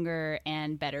stronger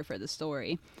and better for the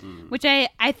story. Which I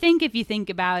think, if you think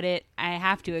about it, I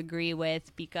have to agree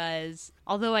with, because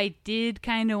although I did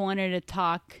kind of want her to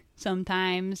talk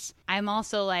sometimes, I'm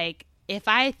also like, if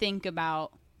I think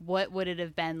about what would it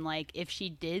have been like if she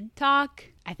did talk,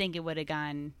 I think it would have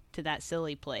gone to that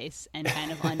silly place and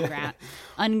kind of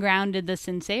ungrounded the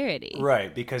sincerity.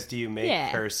 Right, because do you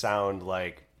make her sound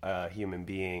like a human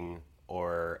being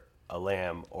or a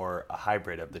lamb or a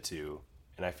hybrid of the two?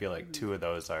 And I feel like two of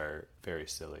those are very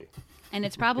silly. And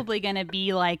it's probably going to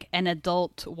be like an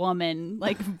adult woman,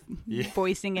 like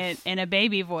voicing it in a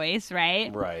baby voice,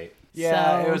 right? Right.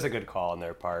 Yeah, So, it was a good call on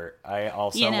their part. I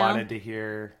also wanted to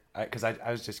hear, because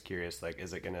I was just curious, like,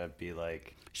 is it going to be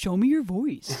like... Show me your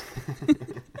voice.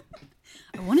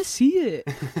 I want to see it.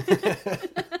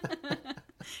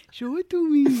 Show it to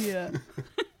me. I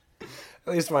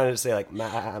at least wanted to say, like,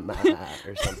 ma, ma,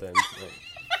 or something.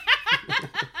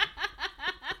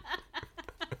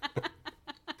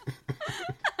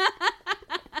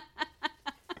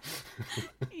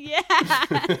 Yeah.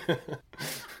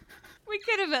 We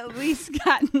could have at least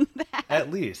gotten that.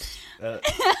 At least.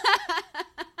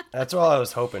 That's all I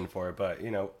was hoping for, but,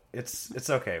 it's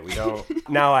okay. We don't...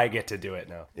 Now I get to do it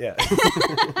now. Yeah.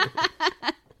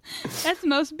 That's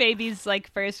most babies'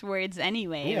 first words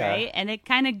anyway, right? And it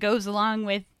kind of goes along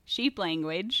with sheep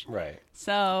language. Right.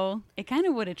 So it kind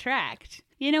of would attract.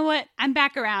 You know what? I'm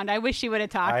back around. I wish she would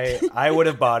have talked. I would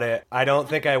have bought it. I don't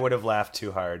think I would have laughed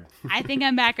too hard. I think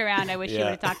I'm back around. I wish she would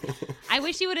have talked. I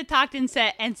wish she would have talked and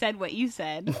said what you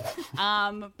said,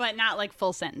 but not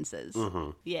full sentences.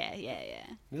 Mm-hmm. Yeah.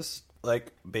 Just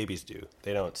like babies do.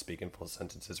 They don't speak in full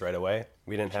sentences right away.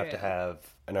 We didn't have to have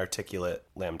an articulate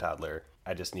lamb toddler.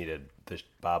 I just needed the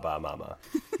baba mama.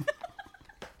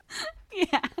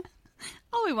 Yeah.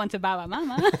 All we want a baba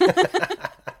mama.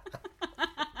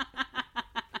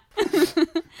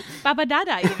 Baba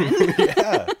Dada, even.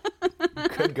 Yeah.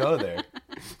 Could go there.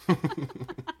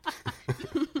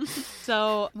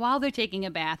 So while they're taking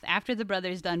a bath, after the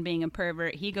brother's done being a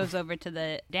pervert, he goes over to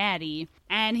the daddy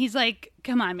and he's like,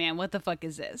 come on, man, what the fuck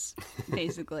is this?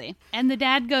 Basically. And the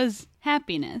dad goes,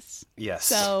 happiness. Yes.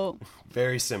 So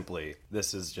very simply,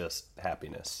 this is just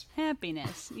happiness.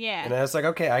 Happiness, yeah. And I was like,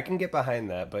 okay, I can get behind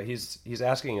that, but he's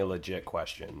asking a legit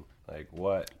question. Like,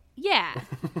 what? Yeah.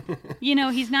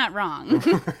 He's not wrong.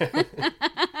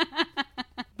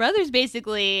 Brothers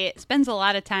basically spends a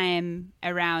lot of time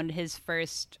around his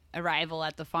first arrival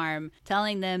at the farm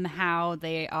telling them how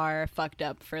they are fucked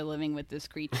up for living with this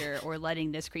creature or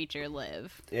letting this creature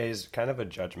live. Yeah, he's kind of a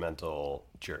judgmental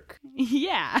jerk.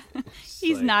 Yeah.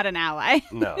 He's not an ally.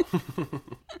 No.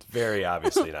 Very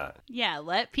obviously not. Yeah,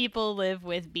 let people live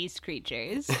with beast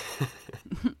creatures.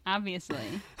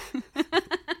 Obviously.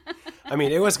 I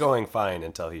mean, it was going fine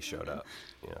until he showed up,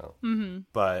 Mm-hmm.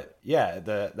 But yeah,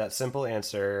 that simple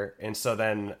answer. And so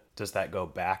then does that go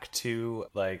back to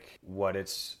what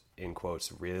it's in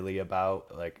quotes really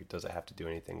about? Does it have to do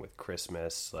anything with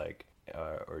Christmas,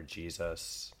 or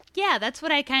Jesus? Yeah, that's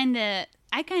what I kind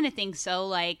of think so,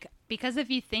 like, because if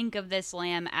you think of this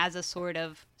lamb as a sort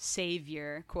of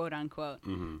savior, quote unquote,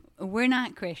 we're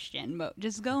not Christian, but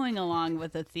just going along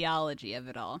with the theology of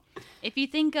it all. If you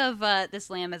think of this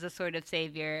lamb as a sort of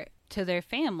savior to their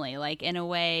family, like, in a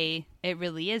way it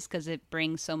really is, because it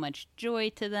brings so much joy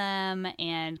to them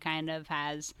and kind of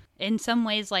has, in some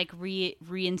ways, like,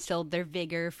 reinstilled their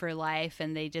vigor for life,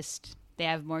 and they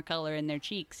have more color in their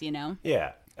cheeks, you know?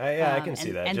 Yeah. I can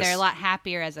see that. And they're a lot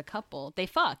happier as a couple. They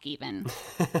fuck, even.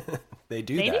 They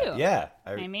do. Yeah.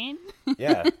 I mean.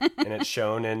 Yeah. And it's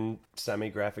shown in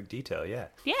semi-graphic detail, yeah.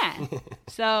 Yeah.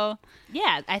 So,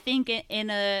 yeah, I think in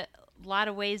a lot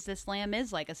of ways this lamb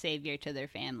is like a savior to their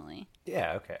family.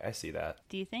 Yeah, okay, I see that.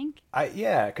 Do you think?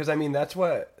 Yeah, because, I mean, that's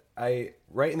what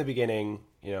right in the beginning,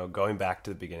 you know, going back to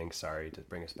the beginning, sorry to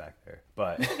bring us back there,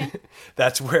 but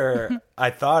that's where I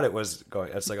thought it was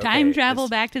going. It's like, time travel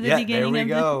back to the beginning. There we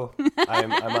go.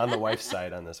 I'm on the wife's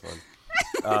side on this one.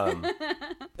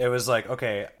 It was like,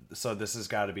 okay, so this has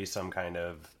got to be some kind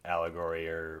of allegory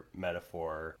or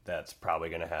metaphor that's probably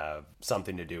going to have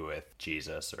something to do with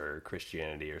Jesus or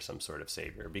Christianity or some sort of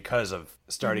savior, because of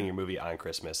starting your movie on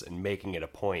Christmas and making it a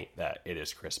point that it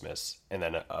is Christmas, and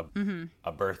then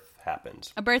a birth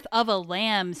happens. A birth of a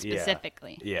lamb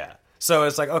specifically. Yeah. So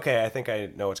it's like, okay, I think I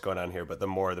know what's going on here, but the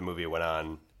more the movie went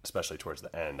on, especially towards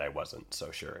the end, I wasn't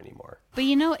so sure anymore. But,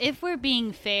 you know, if we're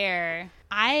being fair,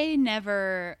 I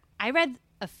read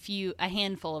a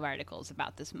handful of articles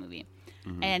about this movie,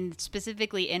 and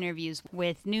specifically interviews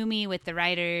with Numi, with the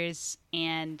writers,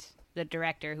 and the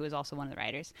director, who is also one of the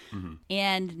writers.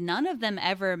 And none of them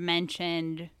ever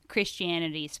mentioned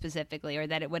Christianity specifically, or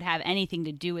that it would have anything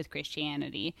to do with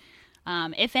Christianity.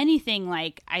 If anything,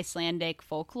 like, Icelandic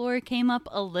folklore came up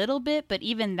a little bit, but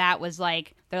even that was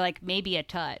like, they're like, maybe a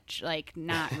touch, like,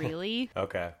 not really.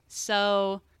 Okay.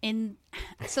 So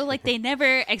like, they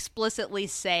never explicitly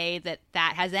say that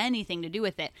has anything to do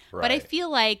with it. Right. But I feel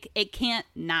like it can't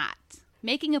not.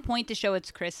 Making a point to show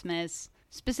it's Christmas,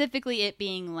 specifically it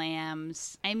being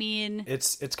lambs. I mean,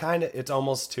 it's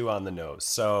almost too on the nose.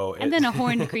 So and then a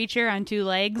horned creature on two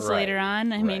legs later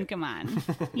on. I mean, come on,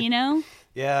 you know?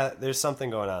 Yeah, there's something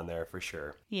going on there for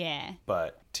sure. Yeah.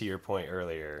 But to your point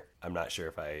earlier, I'm not sure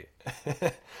if I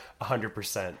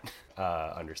 100%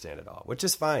 understand it all, which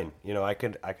is fine. You know, I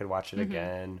could watch it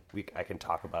again. I can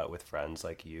talk about it with friends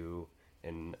like you,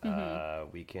 and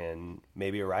we can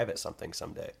maybe arrive at something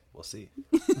someday. We'll see.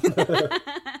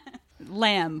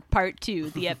 Lamb Part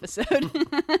 2, the episode.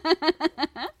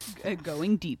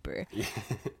 Going deeper.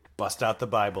 Bust out the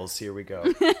Bibles. Here we go.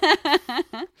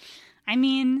 I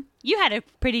mean, you had a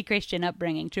pretty Christian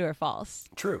upbringing, true or false?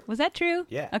 True. Was that true?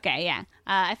 Yeah. Okay, yeah.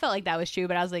 I felt like that was true,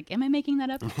 but I was like, am I making that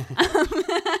up?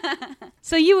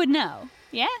 So you would know,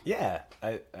 yeah? Yeah,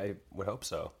 I would hope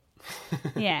so.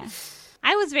 Yeah.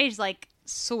 I was raised, like,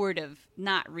 sort of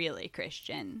not really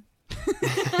Christian.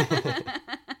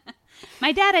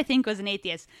 My dad, I think, was an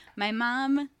atheist. My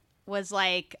mom was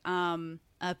like,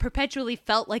 perpetually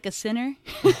felt like a sinner.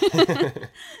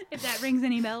 If that rings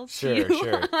any bells to you.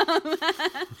 Sure.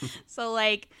 So,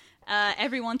 like,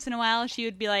 every once in a while, she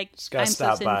would be like, I'm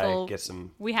so sinful.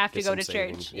 We have to go to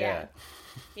savings. church.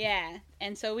 Yeah.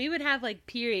 And so we would have, like,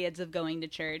 periods of going to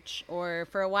church. Or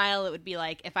for a while, it would be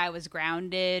like, if I was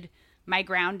grounded, my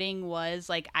grounding was,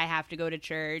 like, I have to go to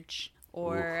church.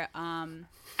 Or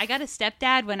I got a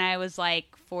stepdad when I was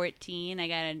like 14. I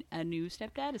got a new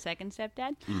stepdad, a second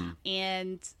stepdad.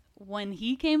 And when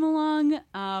he came along,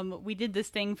 we did this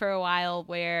thing for a while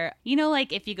where, you know,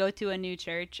 like, if you go to a new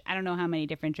church, I don't know how many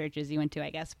different churches you went to, I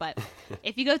guess, but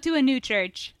if you go to a new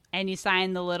church and you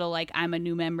sign the little, like, I'm a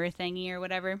new member thingy or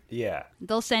whatever. Yeah.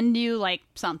 They'll send you, like,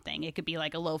 something. It could be,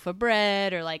 like, a loaf of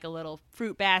bread or, like, a little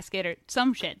fruit basket or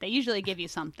some shit. They usually give you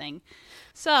something.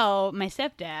 So my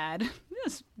stepdad,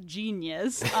 this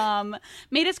genius,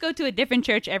 made us go to a different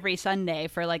church every Sunday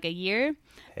for, like, a year.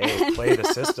 Hey, play the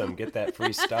system. Get that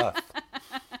free stuff.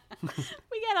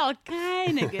 We got all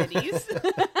kind of goodies.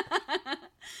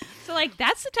 So, like,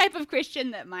 that's the type of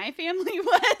Christian that my family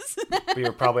was. But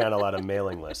you're probably on a lot of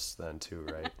mailing lists then, too,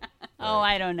 right? Oh,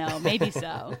 I don't know. Maybe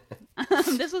so.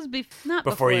 This was not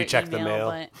before you check email, the mail.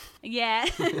 But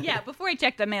yeah, before I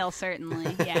checked the mail,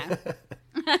 certainly. Yeah.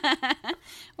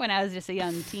 When I was just a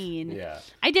young teen. Yeah.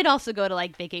 I did also go to,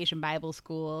 like, vacation Bible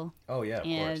school. Oh, yeah, of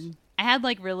course. I had,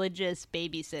 like, religious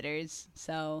babysitters,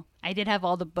 so I did have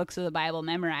all the books of the Bible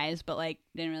memorized, but, like,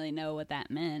 didn't really know what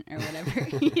that meant or whatever,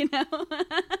 you know?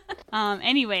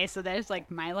 Anyway, so there's,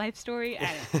 like, my life story.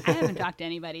 I haven't talked to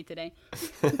anybody today.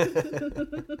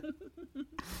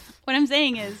 What I'm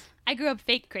saying is, I grew up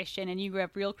fake Christian and you grew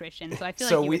up real Christian, so I feel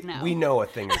like you would know. We know a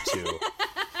thing or two.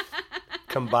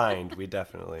 combined, we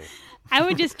definitely. I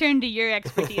would just turn to your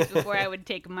expertise before I would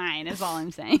take mine, is all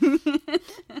I'm saying.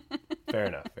 Fair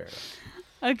enough.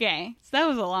 Okay, so that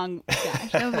was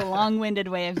a long-winded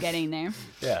way of getting there.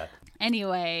 Yeah.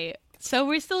 Anyway, so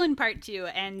we're still in part 2,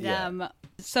 and Yeah.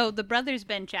 So the brother's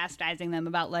been chastising them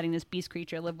about letting this beast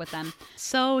creature live with them.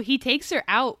 So he takes her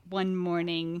out one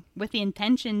morning with the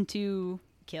intention to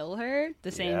kill her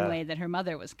the same way that her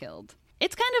mother was killed.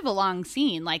 It's kind of a long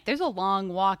scene. Like, there's a long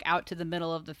walk out to the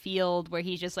middle of the field where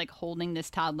he's just, like, holding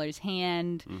this toddler's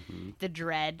hand. Mm-hmm. The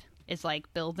dread is,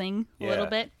 like, building a little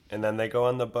bit. And then they go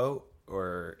on the boat,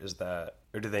 or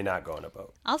do they not go on a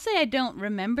boat? I'll say I don't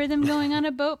remember them going on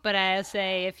a boat, but I'll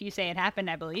say if you say it happened,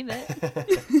 I believe it.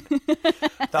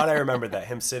 Thought I remembered that.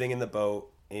 Him sitting in the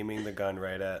boat, aiming the gun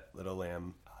right at little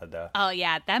lamb Ada. Oh,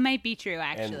 yeah, that might be true,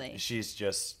 actually. And she's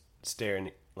just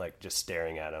staring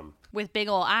at him. With big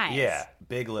old eyes. Yeah,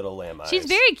 big little lamb eyes. She's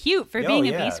very cute for being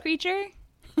a beast creature.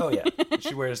 Oh, yeah.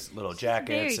 She wears little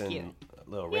jackets and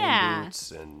little rain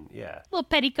boots and, little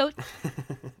petticoat.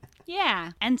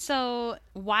 Yeah. And so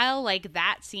while, like,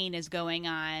 that scene is going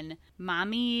on,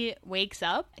 Mommy wakes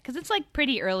up, because it's, like,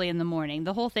 pretty early in the morning.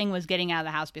 The whole thing was getting out of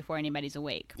the house before anybody's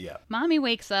awake. Yeah. Mommy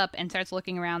wakes up and starts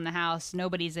looking around the house.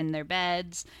 Nobody's in their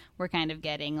beds. We're kind of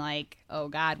getting like, oh,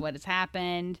 God, what has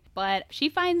happened? But she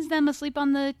finds them asleep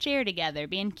on the chair together,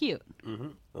 being cute. Mm-hmm.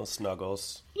 Little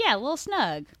snuggles. Yeah, a little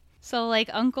snug. So, like,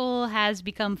 Uncle has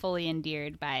become fully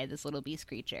endeared by this little beast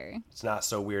creature. It's not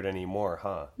so weird anymore,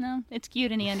 huh? No, it's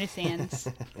cute and he understands.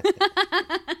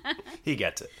 He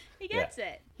gets it. He gets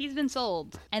it. He's been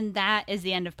sold. And that is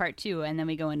the end of part 2, and then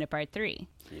we go into part 3.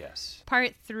 Yes.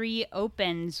 Part 3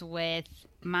 opens with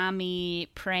Mommy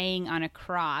praying on a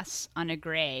cross on a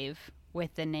grave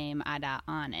with the name Ada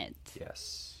on it.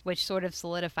 Yes. Which sort of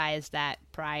solidifies that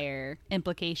prior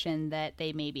implication that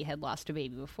they maybe had lost a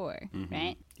baby before,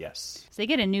 right? Yes. So they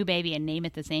get a new baby and name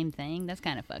it the same thing? That's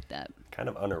kind of fucked up. Kind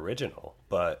of unoriginal,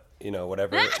 but,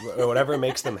 whatever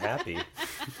makes them happy.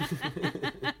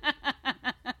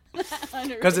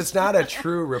 Because it's not a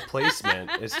true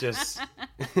replacement. It's just...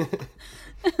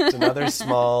 it's another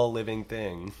small living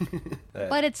thing.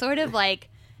 But it's sort of like...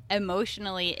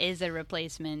 emotionally is a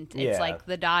replacement. It's like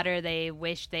the daughter they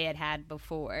wish they had had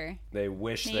before. They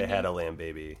wish they had a lamb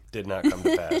baby. Did not come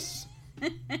to pass.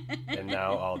 And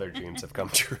now all their dreams have come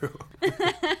true.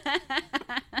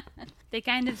 They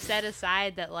kind of set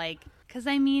aside that, like, because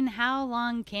I mean, how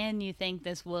long can you think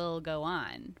this will go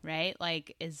on, right?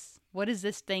 Like, what does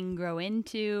this thing grow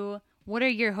into? What are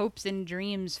your hopes and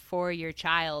dreams for your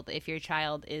child if your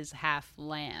child is half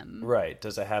lamb? Right.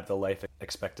 Does it have the life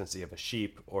expectancy of a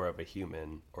sheep or of a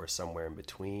human or somewhere in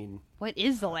between? What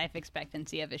is the life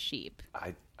expectancy of a sheep?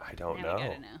 I don't Now know. we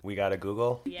gotta know. We got to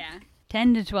Google? Yeah.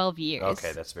 10 to 12 years.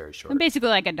 Okay, that's very short. I'm basically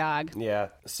like a dog. Yeah.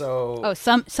 So... Oh,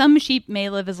 some sheep may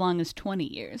live as long as 20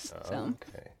 years. So.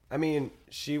 Okay. I mean,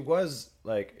 she was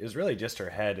like, it was really just her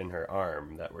head and her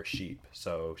arm that were sheep.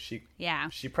 So she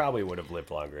probably would have lived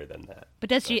longer than that.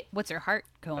 But what's her heart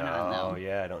going on, though? Oh,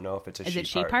 yeah. I don't know if it's a sheep heart. Is it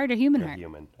sheep heart or human heart?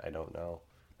 Human. I don't know.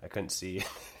 I couldn't see.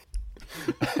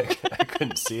 I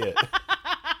couldn't see it.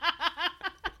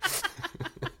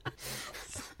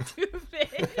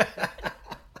 Stupid.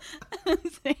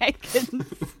 I couldn't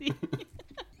see.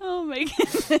 Oh my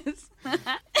goodness.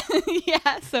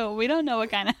 Yeah, so we don't know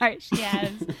what kind of heart she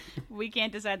has. We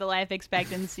can't decide the life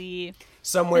expectancy.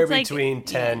 Somewhere between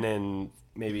 10 and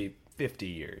maybe 50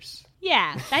 years.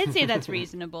 Yeah, I'd say that's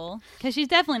reasonable. Because she's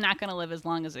definitely not going to live as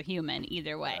long as a human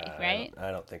either way, right?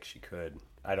 I don't think she could.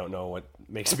 I don't know what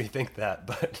makes me think that,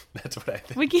 but that's what I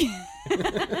think. We can...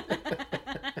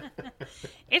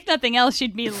 If nothing else,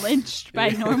 she'd be lynched by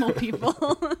normal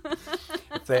people.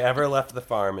 If they ever left the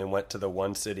farm and went to the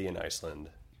one city in Iceland,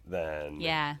 then...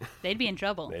 Yeah, they'd be in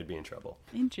trouble. They'd be in trouble.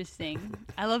 Interesting.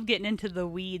 I love getting into the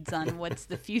weeds on what's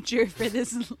the future for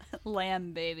this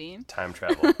lamb baby. Time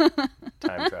travel.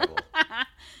 Time travel.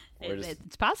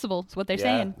 It's possible. It's what they're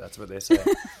saying. That's what they say.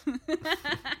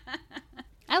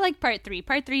 I like part 3.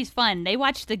 Part 3 is fun. They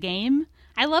watch the game.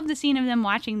 I love the scene of them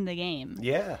watching the game.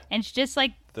 Yeah. And it's just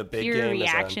like the big pure game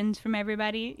reactions from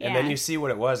everybody. And then you see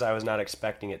what it was. I was not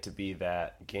expecting it to be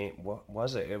that game. What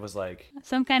was it? It was like...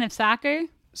 some kind of soccer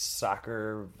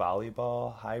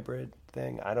volleyball hybrid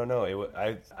thing. I don't know.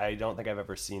 I don't think I've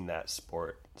ever seen that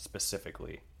sport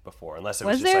specifically before, unless it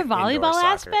was just there like a volleyball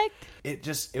aspect?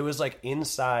 It was like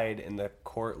inside and the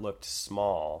court looked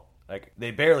small. Like,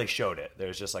 they barely showed it. There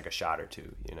was just like a shot or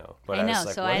two, But I know, was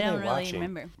like, so what I are don't they really watching?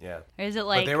 remember. Yeah. Or is it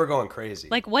like... But they were going crazy.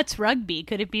 Like, what's rugby?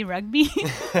 Could it be rugby?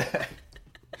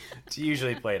 It's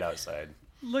usually played outside.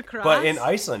 Lacrosse? But in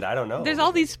Iceland, I don't know. There's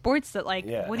all these sports that, like,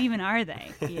 what even are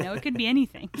they? It could be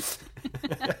anything.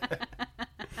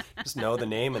 Just know the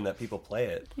name and that people play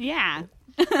it. Yeah.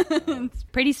 It's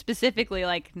pretty specifically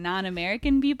like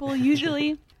non-American people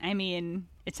usually. I mean,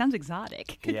 it sounds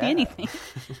exotic. Could be anything.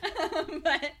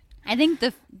 But I think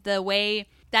the way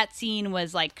that scene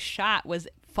was like shot was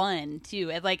fun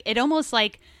too. It almost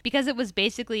like, because it was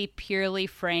basically purely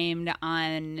framed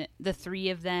on the three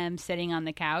of them sitting on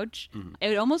the couch,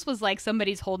 it almost was like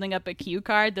somebody's holding up a cue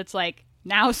card that's like,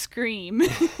 now scream.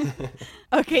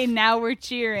 Okay, now we're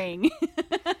cheering.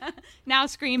 Now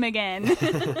scream again.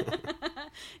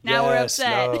 Now we're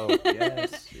upset. No,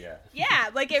 yes, yeah. Yeah,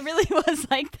 like it really was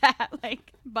like that.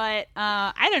 But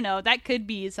I don't know. That could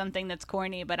be something that's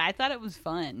corny, but I thought it was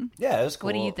fun. Yeah, it was cool.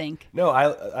 What do you think? No,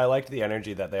 I liked the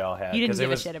energy that they all had. You didn't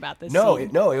give a shit about this No,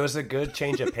 scene. No, it was a good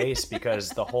change of pace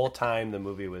because the whole time the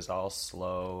movie was all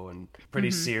slow and pretty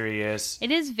serious.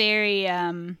 It is very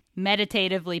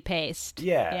meditatively paced.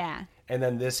 Yeah. Yeah. And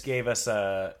then this gave us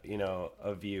a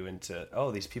view into,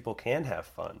 these people can have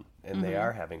fun, and they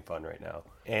are having fun right now.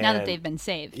 And Now that they've been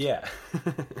saved. Yeah.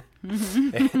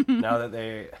 Now that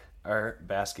they are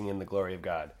basking in the glory of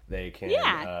God, they can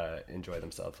enjoy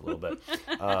themselves a little bit.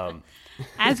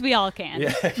 As we all can.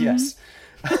 Yeah. Yes.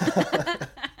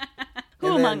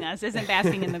 Who among us isn't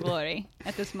basking in the glory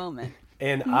at this moment?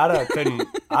 And Ada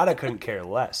couldn't care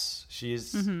less.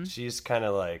 She's kind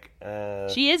of like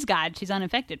she is God. She's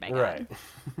unaffected by God.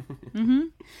 Right.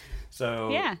 So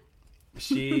yeah.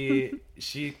 she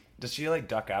does she like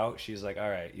duck out? She's like,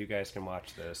 all right, you guys can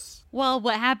watch this. Well,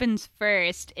 what happens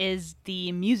first is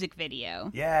the music video.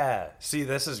 Yeah. See,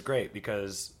 this is great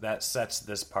because that sets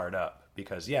this part up.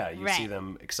 Because you see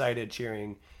them excited,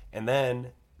 cheering, and then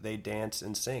they dance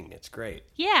and sing. It's great.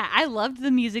 Yeah, I loved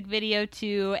the music video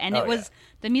too, and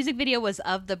the music video was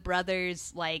of the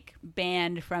brother's like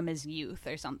band from his youth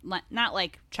or something. Not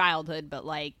like childhood, but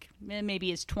like maybe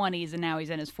his 20s and now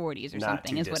he's in his 40s or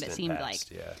something is what it seemed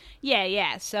past, like.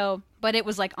 Yeah. So, but it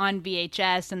was like on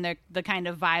VHS, and the kind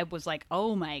of vibe was like,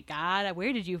 oh my God,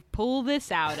 where did you pull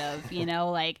this out of?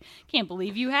 Like, can't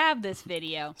believe you have this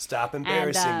video. Stop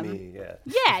embarrassing me.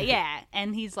 Yeah.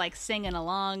 And he's like singing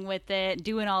along with it,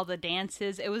 doing all the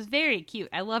dances. It was very cute.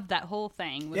 I loved that whole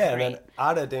thing. It was great. And then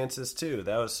Ada dances too.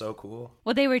 That was so cool.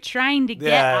 Well, they were trying to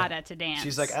get Ada to dance.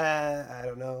 She's like, I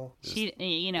don't know.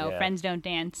 Friends don't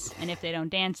dance, and if they don't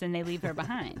dance, then they leave her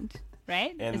behind,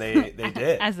 right? And they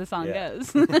did. As the song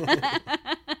goes.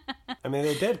 I mean,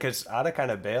 they did, because Ada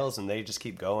kind of bails, and they just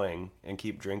keep going and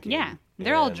keep drinking. Yeah,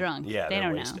 they're all drunk. Yeah, they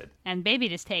don't wasted. know. And Baby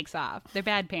just takes off. They're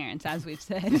bad parents, as we've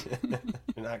said. They're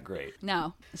not great.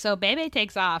 No. So Baby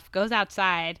takes off, goes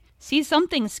outside, sees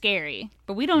something scary,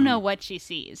 but we don't know what she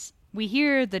sees. We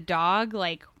hear the dog,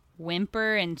 like,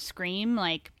 whimper and scream,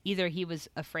 like either he was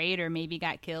afraid or maybe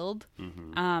got killed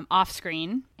off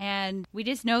screen. And we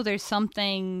just know there's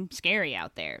something scary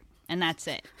out there. And that's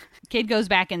it. Kid goes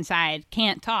back inside,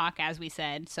 can't talk, as we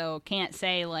said, so can't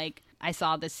say, like, I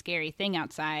saw this scary thing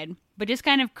outside, but just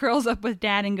kind of curls up with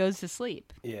Dad and goes to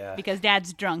sleep. Yeah. Because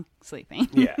Dad's drunk sleeping.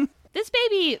 Yeah. This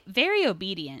baby, very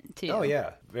obedient, too. Oh,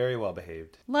 yeah. Very well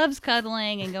behaved. Loves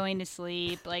cuddling and going to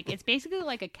sleep. Like, it's basically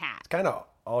like a cat. It's kind of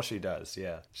all she does,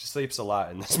 yeah. She sleeps a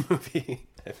lot in this movie,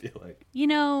 I feel like.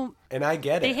 And I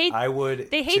get it. I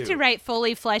would, They hate to write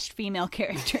fully fleshed female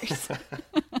characters.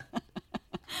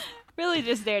 Really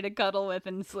just there to cuddle with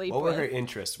and sleep with. What were her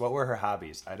interests? What were her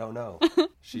hobbies? I don't know.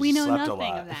 She we know slept nothing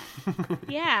a lot. of that.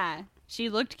 Yeah. She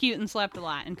looked cute and slept a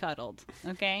lot and cuddled.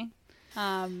 Okay?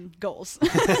 Goals.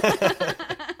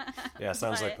 Yeah,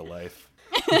 sounds like the life.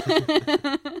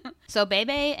 So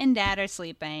Bebe and Dad are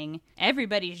sleeping.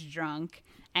 Everybody's drunk.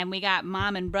 And we got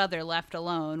Mom and brother left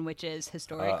alone, which is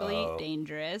historically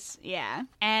dangerous. Yeah.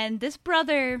 And this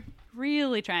brother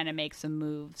really trying to make some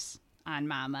moves on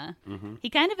Mama. Mm-hmm. He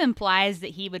kind of implies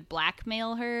that he would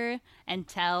blackmail her and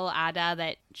tell Ada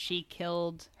that she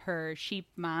killed her sheep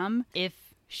mom if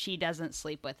she doesn't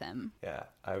sleep with him. Yeah,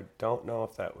 I don't know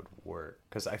if that would work.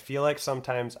 Because I feel like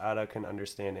sometimes Ada can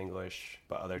understand English,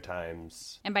 but other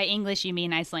times... And by English, you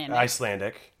mean Icelandic.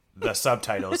 Icelandic. The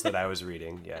subtitles that I was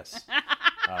reading, yes,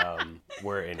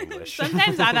 were in English.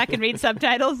 Sometimes Ada can read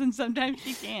subtitles and sometimes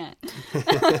she can't.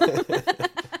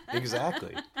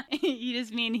 Exactly. You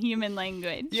just mean human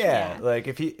language. Yeah, like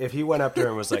if he went up to her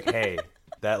and was like, hey,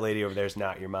 that lady over there is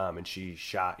not your mom and she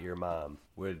shot your mom,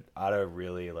 would Ada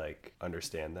really like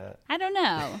understand that? I don't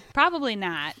know. Probably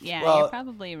not. Yeah, well, you're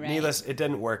probably right. Needless, it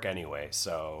didn't work anyway,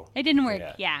 so... It didn't work,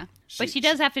 yeah. But she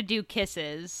does have to do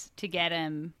kisses to get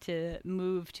him to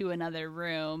move to another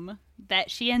room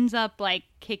that she ends up like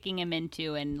kicking him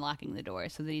into and locking the door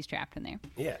so that he's trapped in there.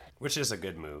 Yeah, which is a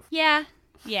good move. Yeah.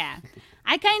 Yeah.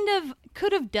 I kind of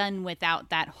could have done without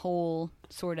that whole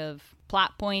sort of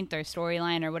plot point or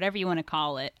storyline or whatever you want to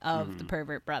call it of the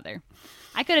pervert brother.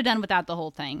 I could have done without the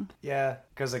whole thing. Yeah,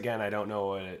 because again, I don't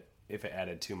know if it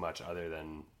added too much other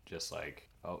than just like,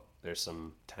 oh, there's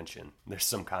some tension, there's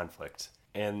some conflict.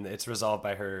 And it's resolved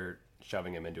by her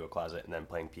shoving him into a closet and then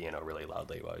playing piano really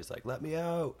loudly while he's like, let me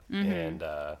out. And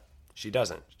she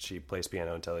doesn't. She plays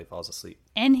piano until he falls asleep.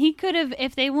 And he could have,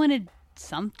 if they wanted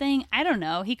something, I don't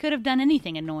know, he could have done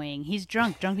anything annoying. He's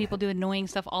drunk. Drunk people do annoying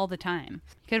stuff all the time.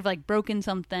 He could have like broken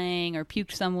something or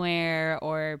puked somewhere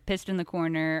or pissed in the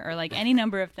corner or like any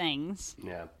number of things.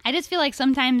 Yeah. I just feel like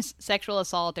sometimes sexual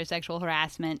assault or sexual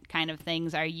harassment kind of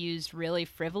things are used really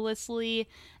frivolously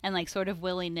and like sort of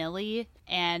willy-nilly,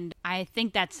 and I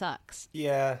think that sucks.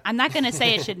 Yeah. I'm not going to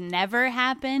say it should never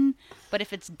happen, but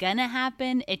if it's gonna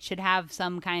happen, it should have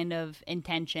some kind of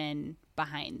intention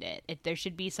behind it. There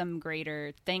should be some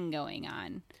greater thing going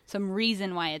on, some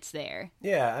reason why it's there.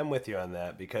 Yeah, I'm with you on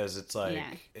that, because it's like,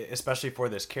 especially for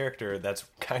this character, that's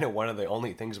kind of one of the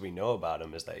only things we know about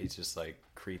him is that he's just like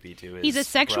creepy to his He's a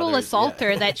sexual brothers.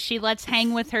 assaulter that she lets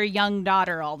hang with her young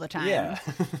daughter all the time. Yeah.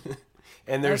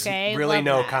 And there's really love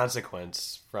no that.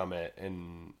 consequence from it,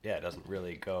 and it doesn't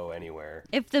really go anywhere.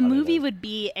 If the movie would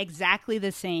be exactly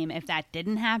the same if that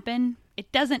didn't happen,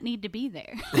 it doesn't need to be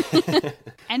there.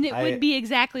 And it would be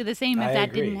exactly the same if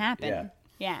that didn't happen.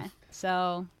 Yeah.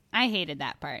 So I hated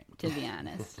that part, to be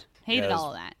honest. Hated all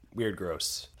of that. Weird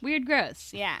gross. Weird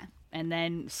gross, yeah. And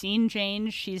then scene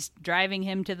change, she's driving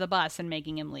him to the bus and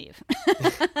making him leave.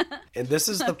 And this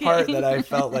is the part that I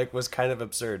felt like was kind of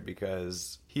absurd,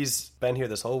 because he's been here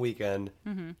this whole weekend,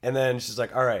 and then she's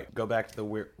like, all right, go back to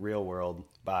the real world.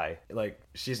 Bye. Like,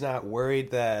 she's not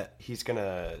worried that he's going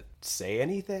to say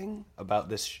anything about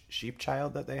this sheep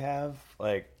child that they have.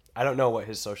 Like, I don't know what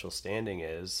his social standing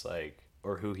is, like,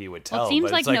 or who he would tell. Well, it seems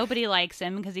but like it's like nobody likes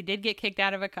him because he did get kicked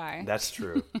out of a car. That's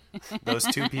true. Those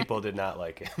two people did not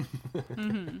like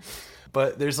him.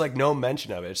 But there's like no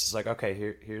mention of it. It's just like,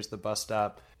 okay, here's the bus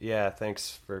stop. Yeah,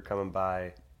 thanks for coming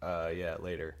by. Yeah,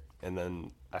 later. And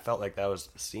then I felt like that was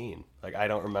the scene. Like, I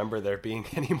don't remember there being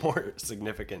any more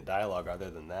significant dialogue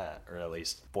other than that, or at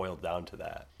least boiled down to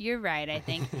that. You're right, I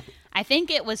think. I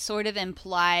think it was sort of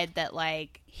implied that,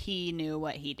 like, he knew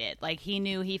what he did. Like, he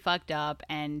knew he fucked up,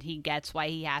 and he gets why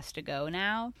he has to go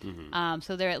now.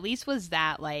 So there at least was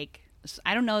that, like,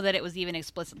 I don't know that it was even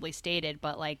explicitly stated,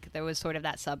 but, like, there was sort of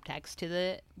that subtext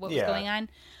to what was going on.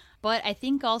 But I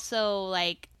think also,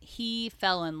 like, he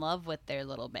fell in love with their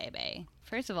little baby.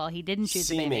 First of all, he didn't shoot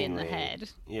the baby in the head.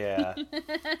 Yeah.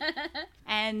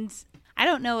 And I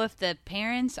don't know if the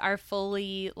parents are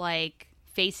fully, like,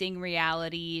 facing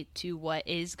reality to what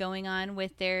is going on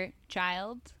with their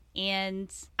child. And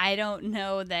I don't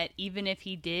know that even if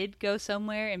he did go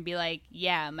somewhere and be like,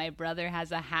 yeah, my brother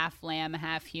has a half lamb,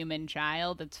 half human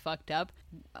child that's fucked up,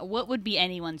 what would be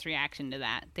anyone's reaction to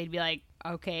that? They'd be like,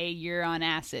 okay, you're on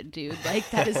acid, dude. Like,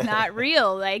 that is not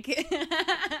real. Like...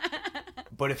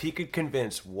 But if he could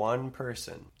convince one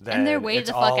person, then and they're way it's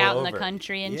the fuck all out over. in the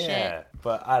country and shit. Yeah,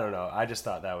 but I don't know. I just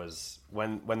thought that was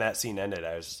when that scene ended.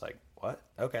 I was just like, "What?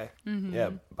 Okay,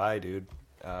 yeah, bye, dude."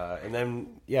 And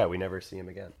then we never see him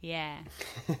again. Yeah,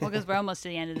 well, because we're almost to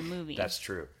the end of the movie. That's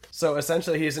true. So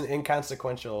essentially, he's an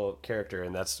inconsequential character,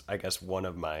 and that's, I guess, one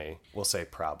of my, we'll say,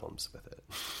 problems with it.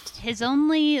 His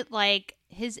only, like,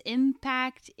 his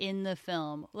impact in the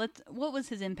film. What was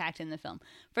his impact in the film?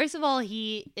 First of all,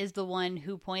 he is the one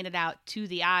who pointed out to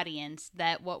the audience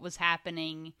that what was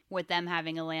happening with them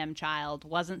having a lamb child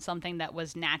wasn't something that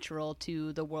was natural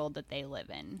to the world that they live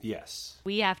in. Yes.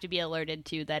 We have to be alerted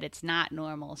to that it's not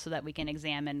normal so that we can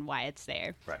examine why it's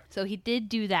there. Right. So he did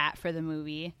do that for the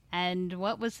movie. And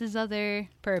what was his other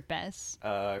purpose?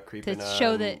 Creeping to on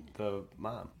show that the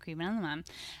mom. Creeping on the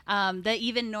mom. That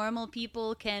even normal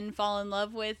people can fall in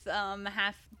love with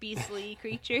half beastly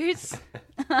creatures.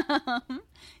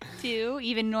 Too.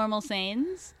 Even normal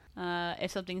sanes.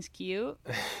 If something's cute.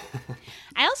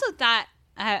 I also thought,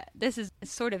 this is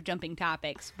sort of jumping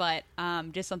topics, but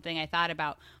just something I thought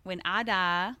about. When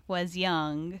Ada was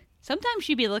young, sometimes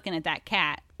she'd be looking at that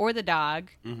cat or the dog,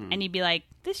 and you'd be like,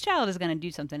 this child is going to do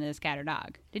something to this cat or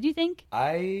dog. Did you think?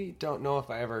 I don't know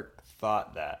if I ever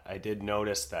thought that. I did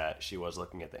notice that she was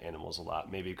looking at the animals a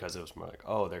lot, maybe because it was more like,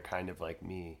 oh, they're kind of like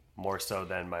me, more so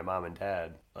than my mom and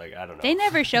dad. Like, I don't know. They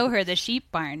never show her the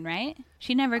sheep barn, right?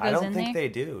 She never goes in there. I don't think they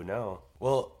do, no.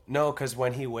 Well, no, because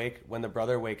when the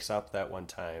brother wakes up that one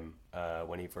time,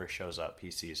 when he first shows up,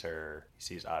 he sees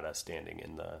Ada standing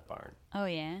in the barn. Oh,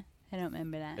 yeah? I don't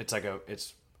remember that.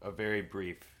 It's a very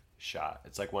brief shot.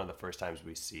 It's like one of the first times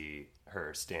we see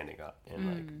her standing up and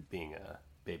like being a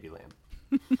baby lamb.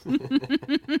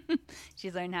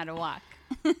 She's learned how to walk.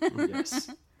 Yes.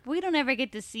 We don't ever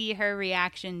get to see her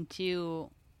reaction to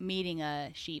meeting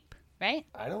a sheep, right?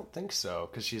 I don't think so,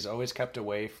 because she's always kept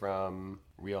away from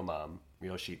real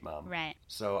sheep mom. Right.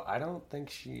 So I don't think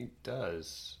she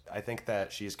does. I think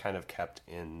that she's kind of kept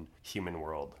in human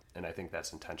world, and I think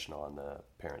that's intentional on the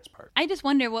parents' part. I just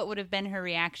wonder what would have been her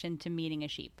reaction to meeting a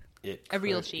sheep. A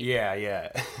real sheep.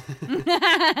 Yeah.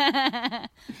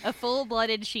 A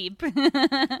full-blooded sheep.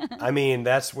 I mean,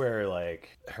 that's where,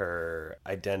 like, her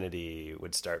identity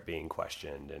would start being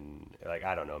questioned, and, like,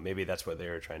 I don't know, maybe that's what they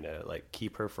were trying to, like,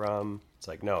 keep her from. It's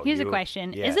like, no. Here's a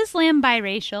question. Yeah. Is this lamb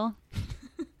biracial?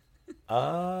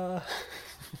 I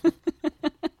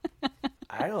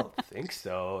don't think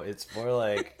so. It's more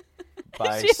like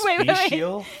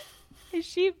bispecial. Is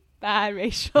she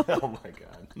biracial? Oh my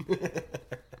god.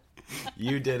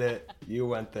 You did it. You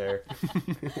went there.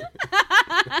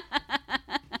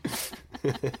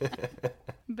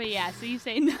 But yeah, so you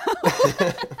say no.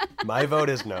 My vote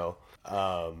is no.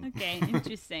 Okay,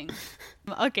 interesting.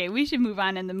 Okay, we should move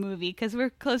on in the movie because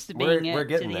we're close to being we're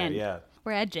getting to the there, end. yeah.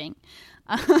 We're edging.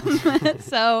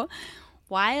 So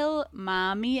while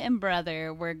mommy and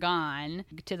brother were gone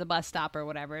to the bus stop or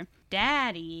whatever,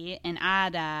 Daddy and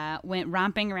Ada went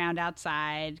romping around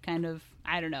outside, kind of,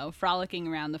 I don't know, frolicking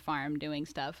around the farm doing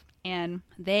stuff. And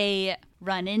they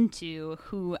run into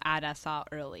who Ada saw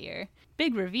earlier.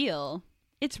 Big reveal.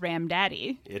 It's Ram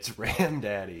Daddy. It's Ram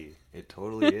Daddy. It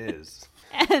totally is.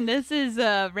 And this is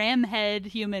a ram head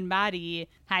human body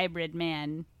hybrid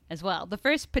man as well. The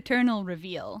first paternal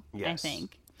reveal, Yes. I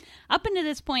think. Up until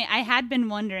this point, I had been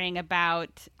wondering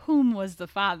about whom was the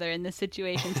father in this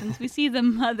situation, since we see the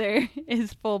mother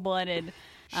is full-blooded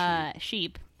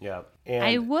sheep. Yeah. And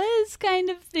I was kind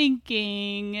of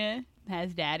thinking,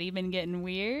 has Daddy been getting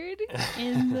weird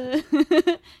in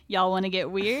the... Y'all want to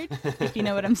get weird, if you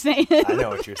know what I'm saying. I know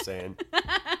what you're saying.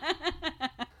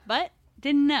 But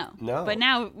didn't know. No. But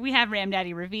now we have Ram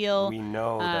Daddy reveal. We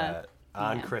know that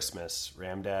on Christmas,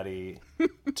 Ram Daddy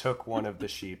took one of the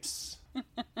sheep's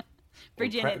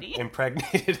virginity.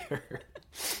 Impregnated her.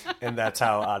 And that's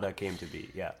how Ada came to be.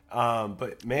 Yeah.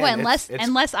 But man, well,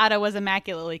 unless Ada was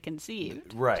immaculately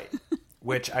conceived. Right.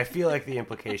 Which I feel like the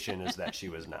implication is that she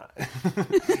was not.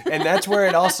 And that's where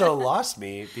it also lost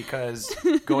me, because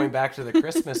going back to the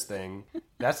Christmas thing,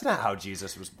 that's not how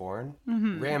Jesus was born.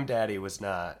 Mm-hmm. Ram Daddy was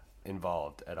not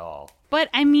involved at all. But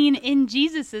I mean, in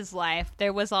Jesus's life,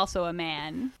 there was also a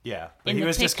man. Yeah, but he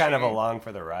was just kind of along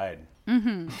for the ride.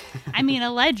 Mm-hmm. I mean,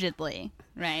 allegedly,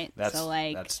 right?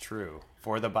 That's true.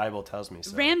 For the Bible tells me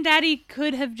so. Ram Daddy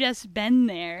could have just been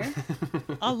there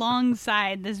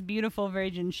alongside this beautiful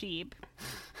virgin sheep,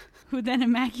 who then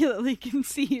immaculately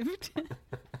conceived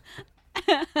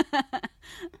a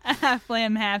half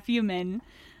lamb, half human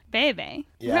baby.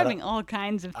 Yeah, We're having all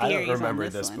kinds of theories. I don't remember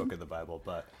on this book of the Bible,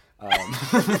 but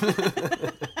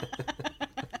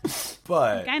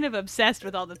but I'm kind of obsessed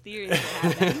with all the theories that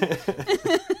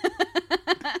happen.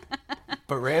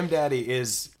 But Ram Daddy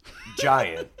is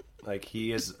giant. Like,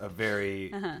 he is a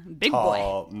very big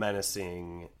tall, boy,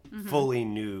 menacing, fully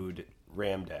nude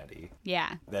Ram Daddy.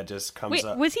 Yeah. That just comes Wait,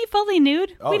 up. was he fully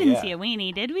nude? Oh, we didn't yeah. see a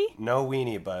weenie, did we? No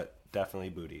weenie, but definitely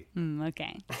booty.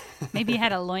 Okay. Maybe he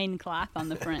had a loincloth on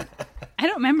the front. I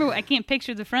don't remember. I can't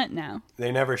picture the front now.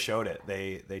 They never showed it.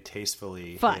 They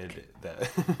tastefully hid the...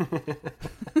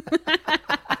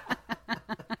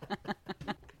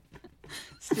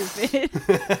 Stupid.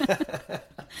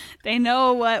 They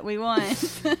know what we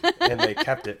want. And they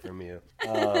kept it from you.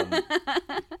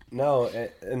 No,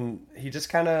 and he just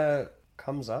kind of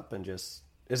comes up and just...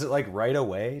 Is it like right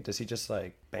away? Does he just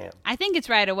like, bam? I think it's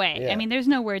right away. Yeah. I mean, there's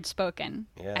no words spoken.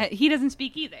 Yeah. He doesn't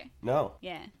speak either. No.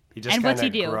 Yeah. He just and what's he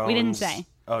kinda do? groans. We didn't say.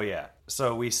 Oh, yeah.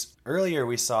 So earlier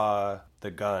we saw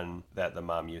the gun that the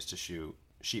mom used to shoot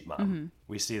sheep mom. Mm-hmm.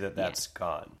 We see that that's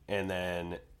gone. And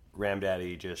then Ram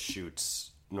Daddy just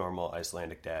shoots normal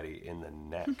Icelandic daddy in the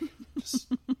neck.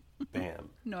 Just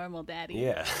bam. Normal daddy.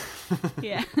 Yeah.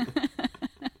 Yeah.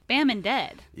 Bam and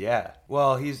dead. Yeah.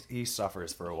 Well, he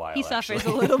suffers for a while. He suffers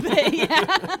a little bit,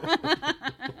 yeah.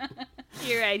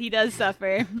 You're right. He does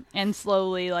suffer and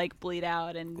slowly like bleed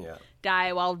out and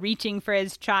die while reaching for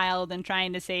his child and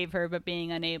trying to save her, but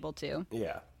being unable to.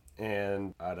 Yeah.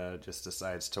 And Ada just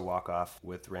decides to walk off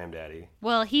with Ram Daddy.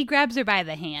 Well, he grabs her by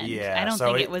the hand. Yeah, I don't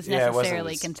think it was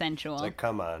necessarily consensual. It's like,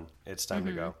 come on, it's time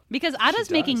to go. Because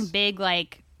Ada's making big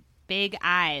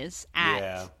eyes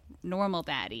at normal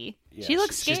daddy. Yeah, she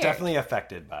looks scared. She's definitely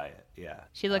affected by it. Yeah.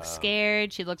 She looks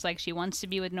scared. She looks like she wants to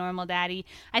be with normal daddy.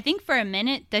 I think for a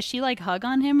minute, does she like hug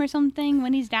on him or something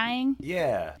when he's dying?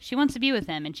 Yeah. She wants to be with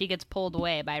him, and she gets pulled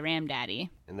away by Ram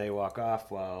Daddy. And they walk off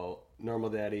while normal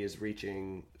daddy is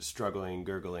reaching, struggling,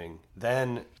 gurgling.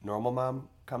 Then normal mom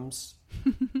comes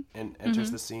and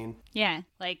enters the scene. Yeah,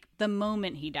 like the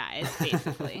moment he dies,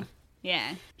 basically.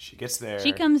 Yeah. She gets there.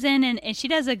 She comes in and she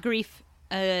does a grief,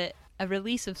 a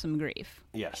release of some grief.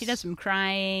 Yes. She does some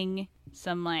crying,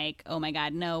 some like, oh my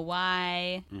God, no,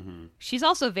 why? Mm-hmm. She's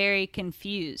also very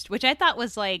confused, which I thought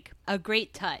was like a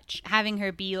great touch, having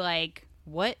her be like,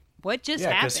 what just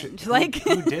happened?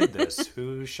 Who did this?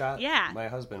 Who shot Yeah. my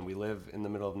husband? We live in the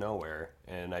middle of nowhere,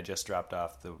 and I just dropped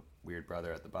off the weird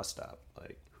brother at the bus stop.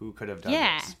 Like, who could have done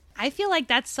this? I feel like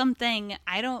that's something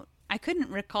I couldn't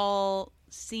recall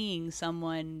seeing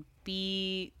someone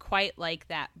be quite like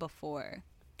that before.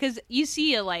 Because you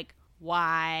see a like,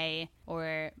 why,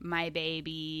 or my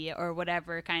baby, or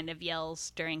whatever kind of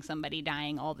yells during somebody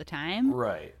dying all the time.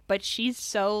 Right. But she's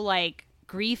so like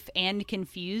grief and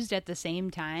confused at the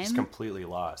same time. She's completely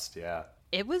lost, yeah.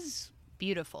 It was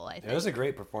beautiful, I think. It was a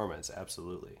great performance,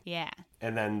 absolutely. Yeah.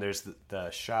 And then there's the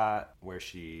shot where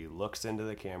she looks into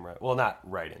the camera. Well, not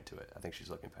right into it. I think she's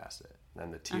looking past it.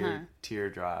 Then the tear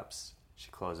drops.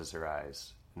 She closes her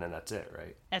eyes. And then that's it,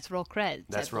 right? That's roll creds.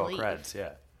 That's roll creds,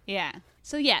 yeah. Yeah.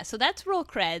 So that's roll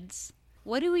creds.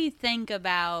 What do we think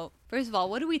about, first of all,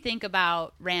 what do we think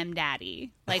about Ram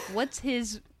Daddy? Like, what's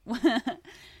his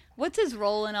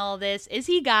role in all this? Is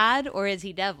he God or is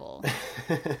he devil?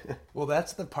 Well,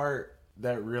 that's the part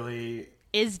that really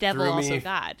is devil also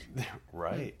God?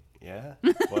 Right. Yeah.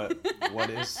 What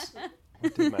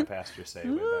did my pastor say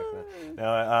way back then?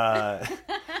 No,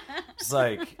 it's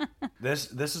like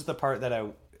this is the part that I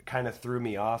kind of threw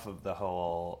me off of the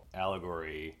whole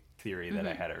allegory theory that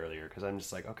I had earlier, because I'm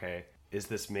just like, okay, is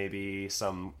this maybe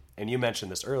some, and you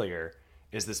mentioned this earlier,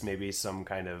 is this maybe some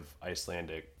kind of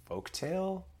Icelandic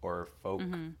folktale or folk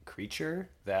creature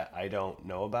that I don't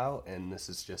know about, and this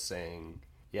is just saying,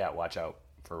 yeah, watch out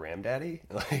for Ram Daddy?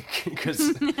 Like,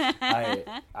 because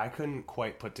I couldn't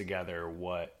quite put together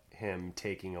what him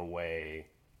taking away,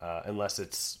 unless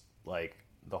it's like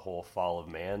the whole fall of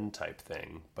man type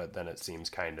thing, but then it seems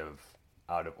kind of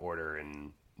out of order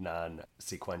and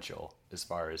non-sequential as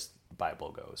far as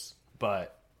Bible goes.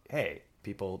 But hey,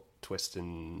 people twist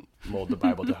and mold the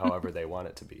Bible to however they want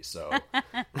it to be, so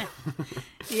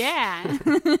yeah.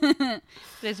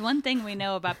 There's one thing we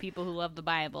know about people who love the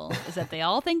Bible, is that they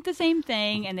all think the same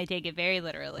thing and they take it very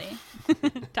literally.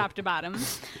 Top to bottom.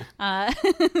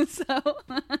 So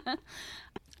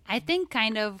I think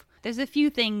kind of there's a few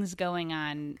things going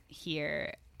on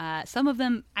here. Some of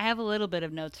them, I have a little bit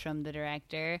of notes from the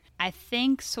director. I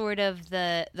think sort of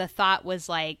the thought was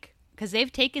like, because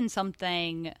they've taken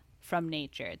something from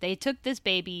nature. They took this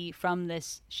baby from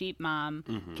this sheep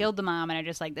mom, killed the mom, and are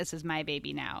just like, this is my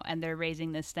baby now. And they're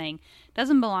raising this thing.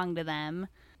 Doesn't belong to them.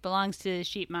 Belongs to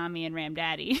sheep mommy and Ram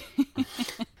Daddy.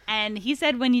 And he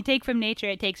said, when you take from nature,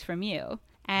 it takes from you.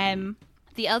 And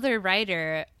the other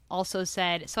writer also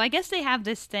said, so I guess they have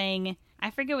this thing, I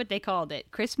forget what they called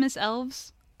it, Christmas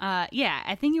elves? Yeah,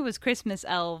 I think it was Christmas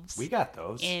elves. We got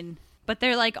those. But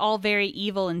they're like all very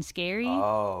evil and scary.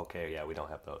 Oh, okay, yeah, we don't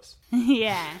have those.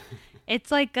 Yeah.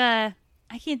 It's like, I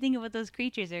can't think of what those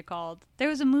creatures are called. There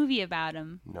was a movie about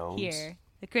them. Gnomes? Here.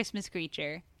 The Christmas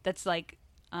creature. That's like,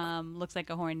 looks like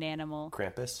a horned animal.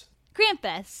 Krampus?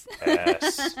 Krampus.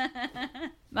 Yes.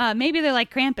 Maybe they're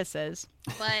like Krampuses.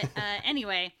 But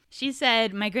anyway, she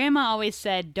said, my grandma always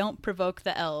said, don't provoke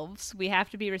the elves. We have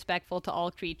to be respectful to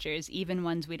all creatures, even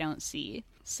ones we don't see.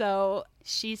 So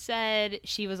she said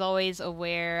she was always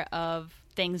aware of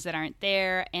things that aren't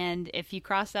there. And if you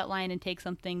cross that line and take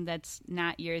something that's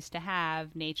not yours to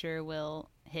have, nature will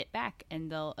hit back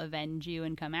and they'll avenge you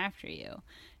and come after you.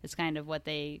 It's kind of what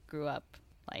they grew up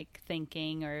like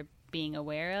thinking or being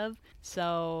aware of.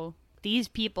 So these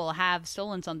people have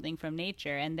stolen something from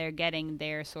nature and they're getting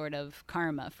their sort of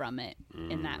karma from it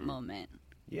in that moment.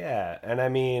 Yeah, and I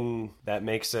mean, that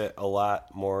makes it a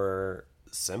lot more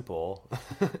simple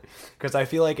because I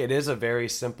feel like it is a very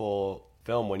simple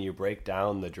film when you break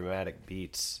down the dramatic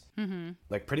beats.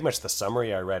 Like pretty much the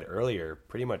summary I read earlier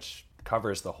pretty much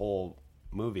covers the whole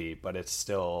movie, but it's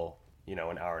still, you know,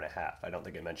 an hour and a half. I don't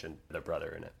think it mentioned the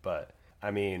brother in it, but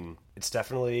I mean, it's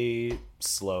definitely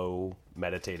slow,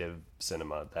 meditative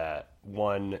cinema. That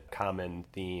one common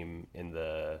theme in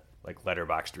the like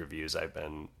Letterboxd reviews I've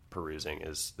been perusing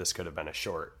is this could have been a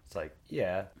short. It's like,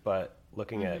 yeah, but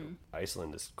looking at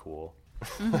Iceland is cool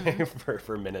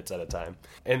for minutes at a time.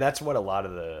 And that's what a lot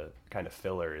of the kind of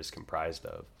filler is comprised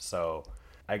of. So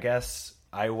I guess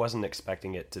I wasn't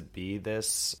expecting it to be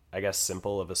this, I guess,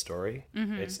 simple of a story.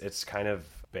 It's kind of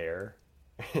bare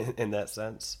in that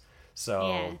sense.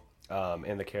 So,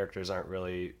 and the characters aren't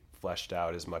really fleshed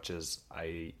out as much as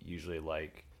I usually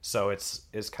like. So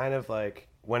it's kind of like,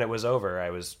 when it was over, I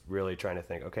was really trying to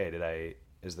think, okay,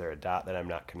 is there a dot that I'm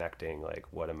not connecting? Like,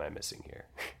 what am I missing here?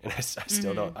 And I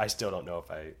still don't know if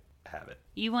I have it.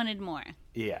 You wanted more.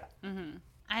 Yeah.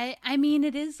 I mean,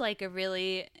 it is like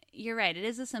you're right, it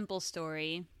is a simple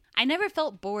story. I never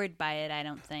felt bored by it, I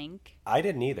don't think. I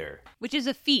didn't either. Which is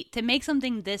a feat, to make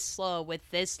something this slow with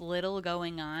this little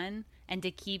going on and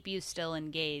to keep you still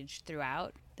engaged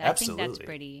throughout. Absolutely. I think that's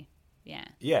pretty, yeah.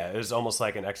 Yeah, it was almost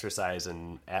like an exercise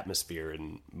in atmosphere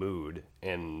and mood,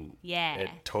 and it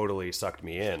totally sucked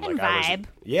me in. And like vibe.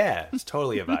 It's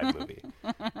totally a vibe movie.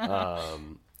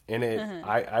 And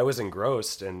I was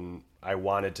engrossed, and I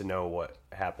wanted to know what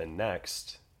happened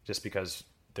next, just because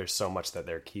there's so much that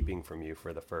they're keeping from you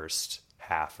for the first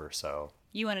half or so.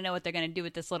 You want to know what they're going to do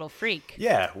with this little freak.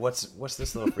 Yeah, what's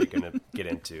this little freak going to get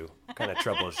into? What kind of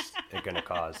trouble is it going to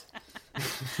cause?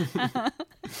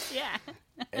 Yeah.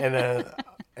 And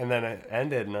then it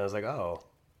ended, and I was like, oh,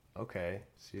 okay,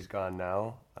 she's gone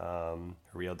now. Her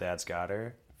real dad's got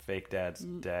her. Fake dad's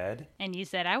dead. And you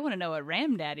said, I want to know what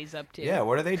Ram Daddy's up to. Yeah,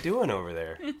 what are they doing over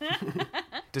there?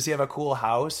 Does he have a cool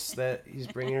house that he's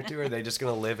bringing her to, or are they just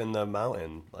going to live in the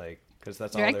mountain? Like, because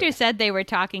that's all. Director said they were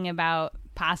talking about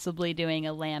possibly doing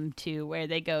a Lamb 2 where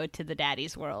they go to the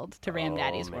Daddy's world, to Ram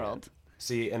Daddy's world.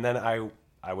 See, and then I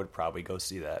would probably go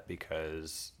see that,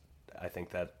 because I think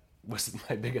that was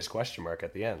my biggest question mark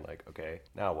at the end. Like, okay,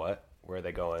 now what? Where are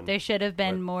they going? There should have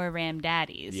been more Ram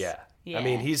Daddies. Yeah. I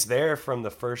mean, he's there from the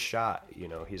first shot. You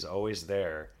know, he's always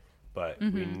there, but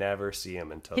we never see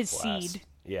him until his the last. seed.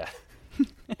 Yeah.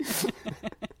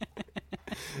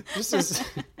 This is.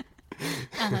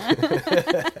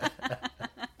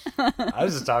 I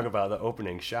was just talking about the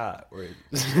opening shot where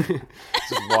he's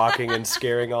just walking and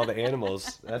scaring all the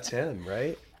animals. That's him,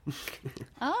 right?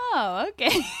 Oh,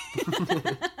 okay.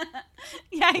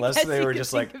 Yeah, unless they were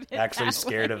just like actually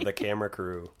scared of the camera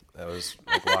crew that was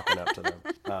like walking up to them.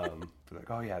 Like,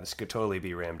 oh yeah, this could totally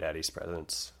be Ram Daddy's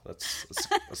presence. Let's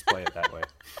play it that way.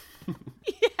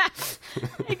 Yeah,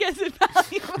 I guess it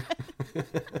probably was.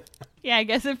 Yeah, I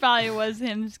guess it probably was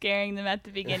him scaring them at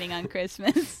the beginning on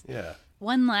Christmas. Yeah.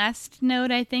 One last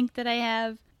note I think that I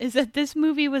have is that this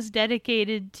movie was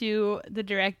dedicated to the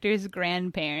director's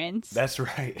grandparents. That's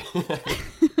right.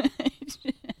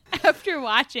 After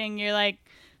watching, you're like,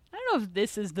 I don't know if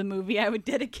this is the movie I would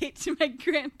dedicate to my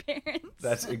grandparents.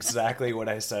 That's exactly what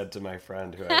I said to my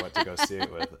friend who I went to go see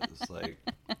it with. It's like,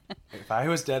 if I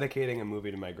was dedicating a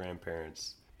movie to my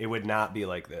grandparents, it would not be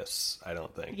like this, I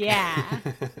don't think. Yeah.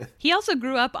 He also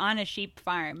grew up on a sheep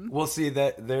farm. Well, see,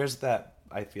 there's that,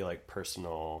 I feel like,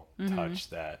 personal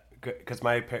touch that, because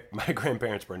my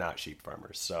grandparents were not sheep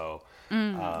farmers, so,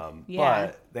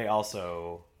 but they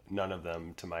also, none of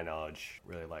them, to my knowledge,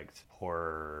 really liked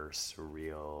horror,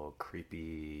 surreal,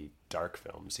 creepy, dark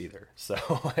films either. So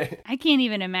I can't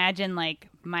even imagine like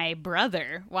my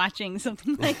brother watching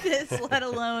something like this, let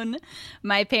alone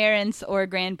my parents or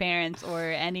grandparents or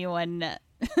anyone.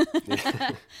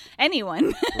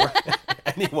 Anyone.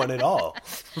 Anyone at all.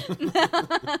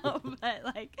 No, but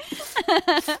like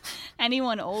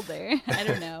anyone older. I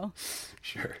don't know.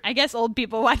 Sure. I guess old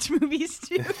people watch movies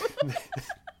too.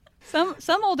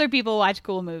 Some older people watch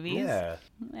cool movies. Yeah.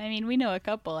 I mean, we know a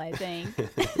couple, I think.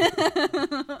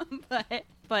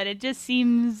 but it just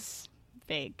seems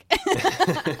fake.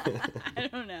 I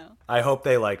don't know. I hope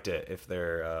they liked it if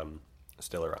they're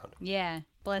still around. Yeah,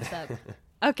 bless up.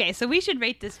 Okay, so we should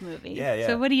rate this movie. Yeah.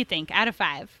 So what do you think? Out of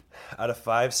 5? Out of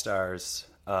 5 stars,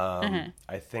 I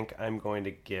think I'm going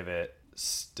to give it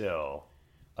still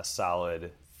a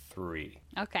solid 3.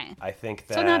 Okay. I think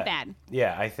that, so not bad.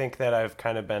 Yeah, I think that I've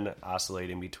kind of been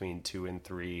oscillating between 2 and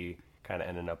 3, kind of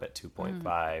ending up at 2.5,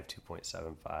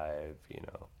 2.75, you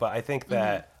know. But I think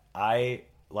that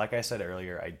like I said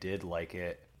earlier, I did like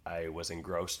it. I was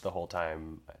engrossed the whole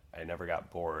time. I never got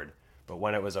bored. But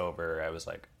when it was over, I was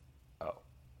like, oh,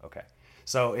 okay.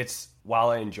 So while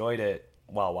I enjoyed it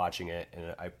while watching it,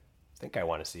 and I think I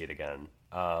want to see it again,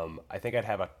 I think I'd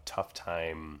have a tough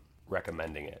time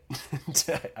recommending it.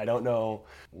 I don't know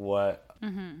what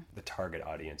the target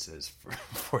audience is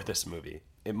for this movie.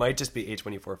 It might just be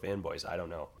A24 fanboys. I don't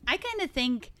know. I kind of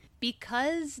think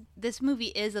because this movie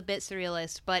is a bit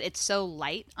surrealist, but it's so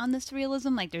light on the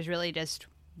surrealism, like there's really just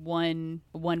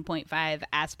 1.5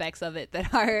 aspects of it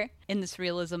that are in the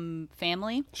surrealism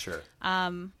family. Sure.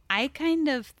 I kind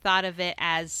of thought of it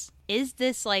as, is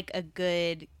this like a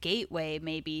good gateway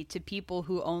maybe to people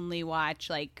who only watch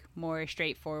like more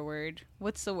straightforward,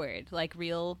 what's the word? Like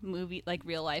real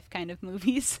life kind of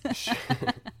movies?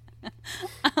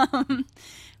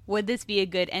 Would this be a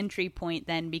good entry point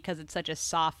then, because it's such a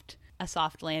soft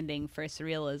landing for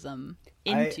surrealism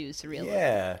into surrealism?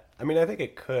 Yeah. I mean, I think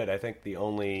it could. I think the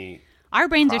only our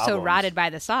brains are so rotted by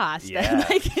the sauce yeah.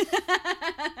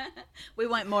 that we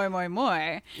want more and more and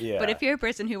more. Yeah. But if you're a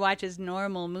person who watches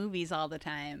normal movies all the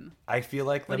time, I feel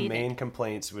like the main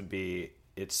complaints would be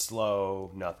it's slow,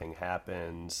 nothing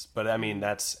happens. But I mean,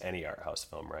 that's any art house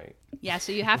film, right? Yeah,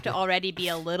 so you have to already be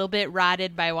a little bit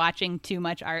rotted by watching too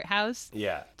much art house.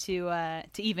 Yeah. To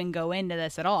even go into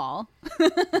this at all.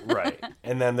 Right.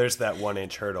 And then there's that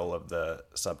 1-inch hurdle of the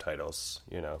subtitles,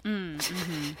 you know.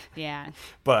 Yeah.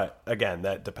 But again,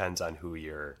 that depends on who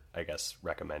you're, I guess,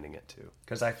 recommending it to.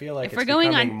 Because I feel like if it's we're going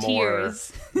becoming on more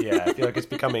tiers. Yeah, I feel like it's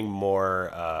becoming more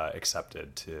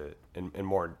accepted to and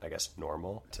more, I guess,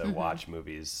 normal to watch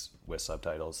movies with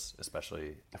subtitles,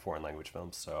 especially foreign language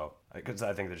films. So, because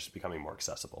I think they're just becoming more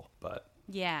accessible. But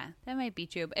yeah, that might be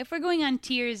true. But if we're going on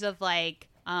tiers of like,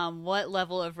 what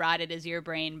level of rotted is your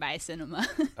brain by cinema?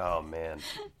 Oh man,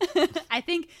 I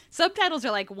think subtitles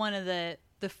are like one of the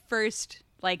first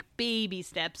like baby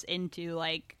steps into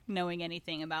like knowing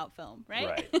anything about film,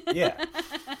 right? Right. Yeah.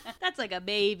 That's like a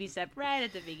baby step right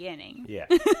at the beginning. Yeah.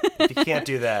 If you can't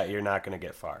do that, you're not going to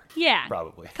get far. Yeah.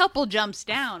 Probably. Couple jumps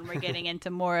down, we're getting into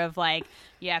more of like,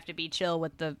 you have to be chill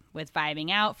with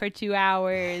vibing out for 2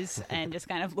 hours and just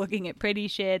kind of looking at pretty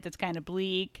shit that's kind of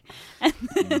bleak. And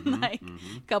then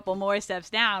couple more steps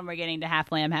down, we're getting to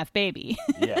half lamb, half baby.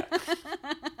 Yeah.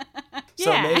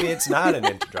 So maybe it's not an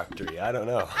introductory. I don't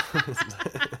know.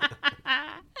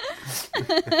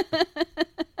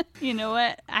 You know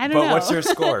what? I don't know. But what's your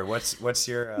score? What's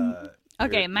your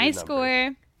okay, my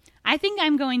score, I think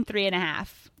I'm going 3.5.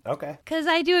 Okay. Because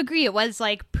I do agree, it was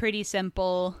like pretty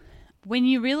simple when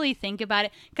you really think about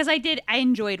it. Because I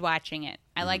enjoyed watching it.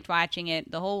 I liked watching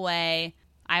it the whole way.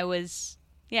 I was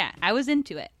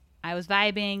into it. I was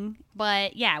vibing.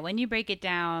 But yeah, when you break it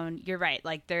down, you're right.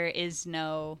 Like there's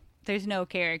no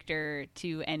character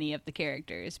to any of the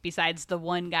characters besides the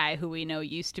one guy who we know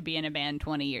used to be in a band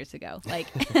 20 years ago. Like,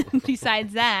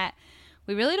 besides that,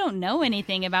 we really don't know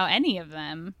anything about any of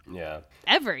them. Yeah.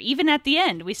 Ever. Even at the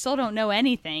end, we still don't know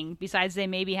anything besides they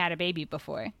maybe had a baby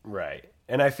before. Right.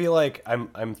 And I feel like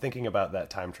I'm thinking about that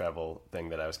time travel thing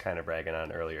that I was kind of ragging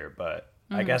on earlier, but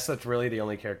I guess that's really the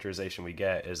only characterization we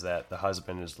get is that the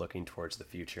husband is looking towards the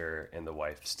future and the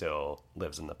wife still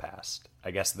lives in the past.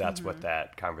 I guess that's what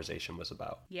that conversation was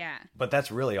about. Yeah. But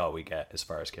that's really all we get as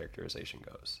far as characterization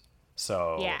goes.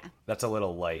 So that's a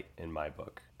little light in my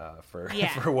book for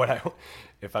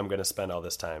if I'm going to spend all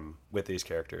this time with these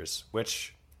characters,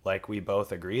 which, like we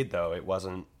both agreed, though, it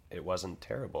wasn't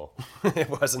terrible. it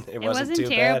wasn't too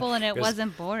terrible bad. And it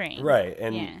wasn't boring. Right.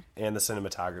 And the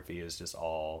cinematography is just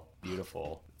all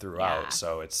beautiful throughout. Yeah.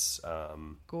 So it's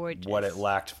gorgeous. What it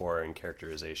lacked for in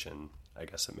characterization, I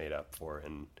guess it made up for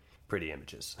in pretty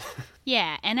images.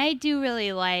 Yeah, and I do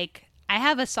really I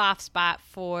have a soft spot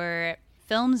for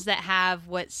films that have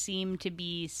what seem to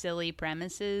be silly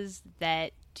premises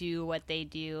that do what they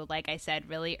do, like I said,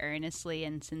 really earnestly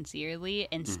and sincerely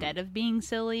instead of being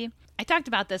silly. I talked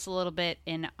about this a little bit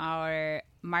in our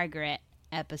Margaret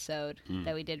episode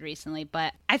that we did recently,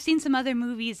 but I've seen some other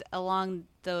movies along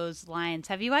those lines.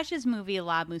 Have you watched this movie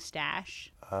La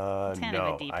Moustache? It's kind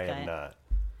of a deep I cut. have not.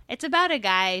 It's about a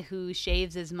guy who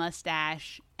shaves his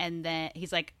mustache, and then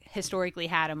he's like historically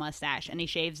had a mustache, and he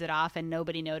shaves it off and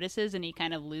nobody notices, and he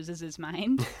kind of loses his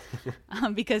mind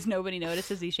because nobody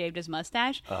notices he shaved his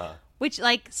mustache, which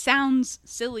like sounds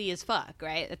silly as fuck,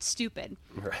 right? It's stupid.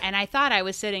 Right. And I thought I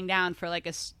was sitting down for like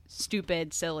a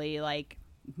stupid, silly like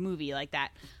movie like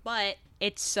that, but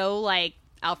it's so like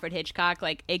Alfred Hitchcock,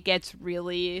 like it gets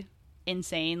really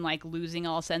insane, like losing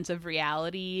all sense of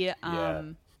reality.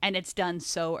 And it's done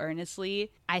so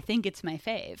earnestly. I think it's my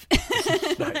fave.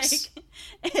 Nice.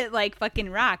 It like fucking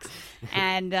rocks.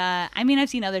 And I mean, I've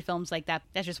seen other films like that.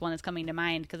 That's just one that's coming to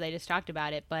mind because I just talked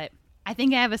about it. But I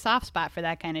think I have a soft spot for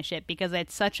that kind of shit because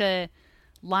it's such a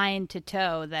line to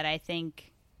toe that I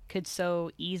think could so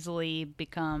easily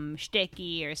become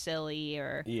shticky or silly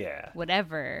or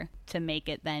whatever to make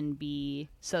it then be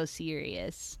so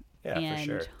serious and for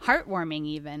sure. heartwarming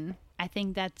even. I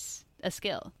think that's a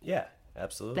skill. Yeah.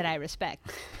 Absolutely. That I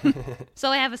respect.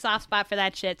 So I have a soft spot for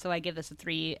that shit, so I give this a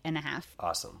 3.5.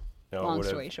 Awesome. No, Long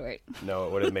story short. No,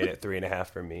 it would have made it 3.5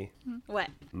 for me. What?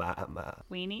 Ma.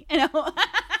 Weenie? No.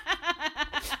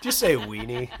 Just say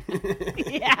weenie.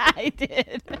 Yeah, I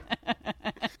did.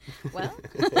 Well,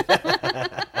 could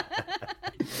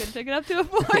have took it up to a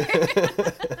 4.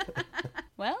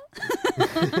 Well,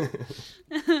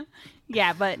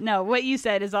 yeah, but no, what you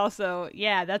said is also,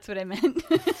 yeah, that's what I meant.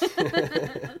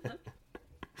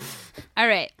 All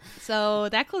right, so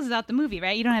that closes out the movie,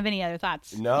 right? You don't have any other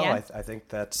thoughts? No, yeah? I think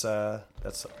that's it.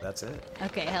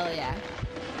 Okay, hell yeah.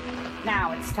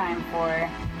 Now it's time for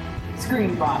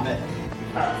Screen Vomit.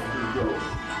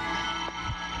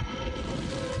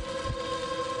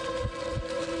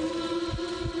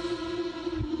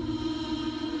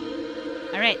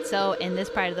 All right, so in this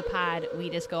part of the pod, we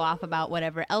just go off about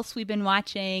whatever else we've been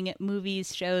watching,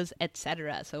 movies, shows,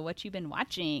 etc. So what you been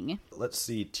watching? Let's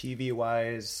see.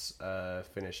 TV-wise,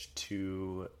 finished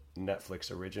 2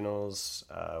 Netflix originals,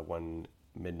 one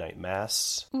Midnight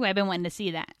Mass. Ooh, I've been wanting to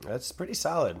see that. That's pretty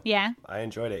solid. Yeah? I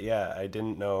enjoyed it, yeah. I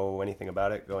didn't know anything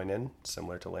about it going in,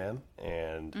 similar to Lamb,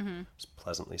 and was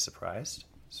pleasantly surprised.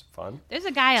 It's fun. There's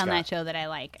a guy on that show that I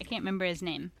like. I can't remember his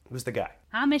name. Who's the guy?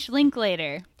 Hamish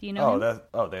Linklater. Do you know him?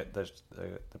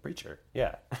 The preacher.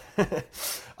 Yeah. Yeah.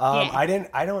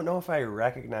 I don't know if I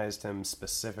recognized him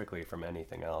specifically from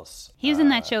anything else. He was in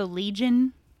that show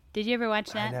Legion. Did you ever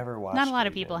watch that? I never watched. Not a lot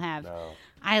of Legion, people have. No.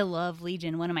 I love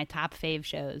Legion, one of my top fave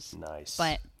shows. Nice.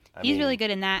 But he's really good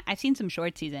in that. I've seen some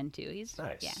shorts he's in too. He's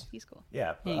nice. Yeah, he's cool.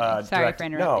 Yeah. Sorry for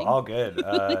interrupting. No, all good.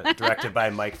 Directed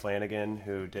by Mike Flanagan,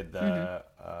 who did the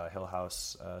Hill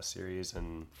House series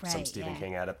and some Stephen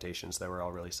King adaptations that were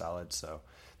all really solid. So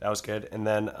that was good. And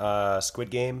then Squid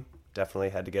Game. Definitely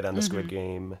had to get on the Squid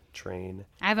Game train.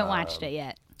 I haven't watched it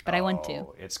yet, but I want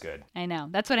to. It's good. I know.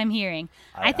 That's what I'm hearing.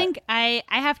 I think I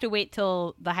have to wait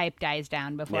till the hype dies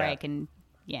down before I can...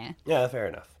 Yeah. Yeah, fair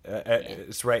enough.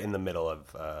 It's right in the middle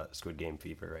of Squid Game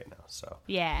fever right now. So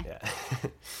Yeah.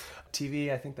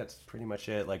 TV, I think that's pretty much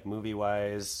it. Like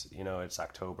movie-wise, it's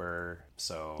October,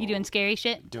 so... You doing scary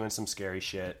shit? Doing some scary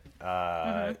shit.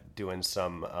 Doing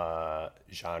some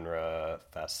genre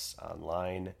fests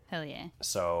online. Hell yeah.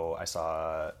 So I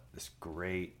saw this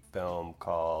great film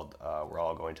called We're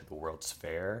All Going to the World's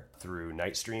Fair through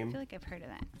Nightstream. I feel like I've heard of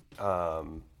that.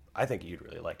 I think you'd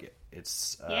really like it.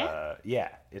 It's Yeah?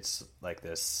 it's like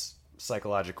this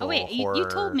psychological Oh wait, horror. you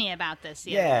told me about this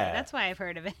the other day. That's why I've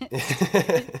heard of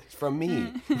it. From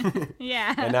me.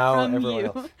 Yeah. And now from everyone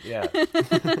you. else. Yeah.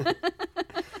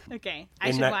 Okay,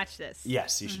 I should watch this.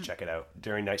 Yes, you should check it out.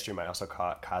 During Nightstream, I also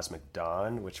caught Cosmic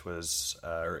Dawn, which was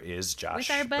or is Josh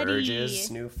With our buddy.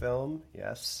 Burge's new film.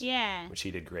 Yes. Yeah. Which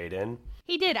he did great in.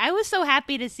 He did. I was so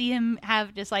happy to see him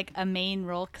have just like a main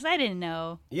role because I didn't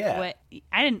know. Yeah.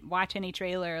 I didn't watch any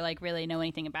trailer or like really know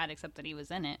anything about it except that he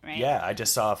was in it, right? Yeah, I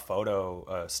just saw a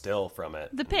photo still from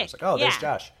it. The and I was pic, like, oh, there's yeah.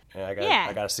 Josh. And I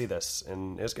got to see this,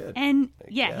 and it was good. And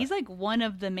he's like one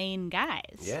of the main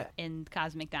guys Yeah. in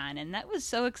Cosmic Dawn, and that was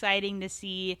so exciting to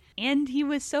see. And he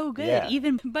was so good, Yeah.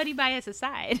 even Buddy Bias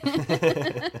aside.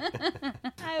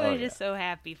 I was just so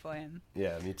happy for him.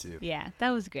 Yeah, me too. Yeah, that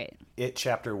was great. It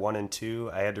Chapter 1 and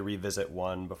 2, I had to revisit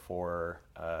 1 before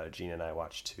Gene and I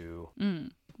watched 2.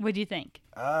 What'd you think?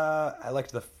 I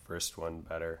liked the first one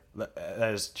better.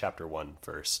 That is Chapter 1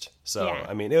 first. So, Yeah.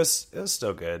 I mean, it was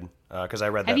still good because I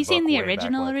read that Have you seen book the way back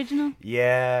original? when. Original?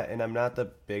 Yeah, and I'm not the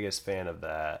biggest fan of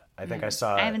that. I think I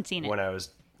saw I haven't seen it. when I was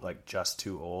like just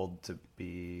too old to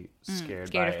be scared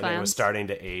Scared by of it. And it was clowns? starting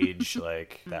to age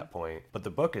like that point. But the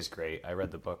book is great. I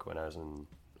read the book when I was in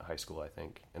high school, I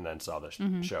think, and then saw the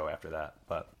show after that.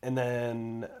 And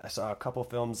then I saw a couple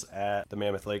films at the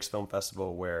Mammoth Lakes Film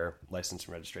Festival where License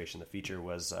and Registration, the feature,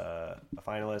 was a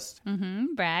finalist.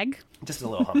 Brag. Just a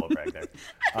little humble brag there.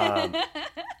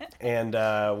 And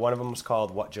one of them was called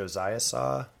What Josiah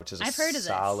Saw, which is a I've heard of this.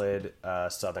 solid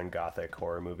Southern Gothic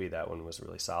horror movie. That one was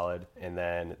really solid. And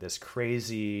then this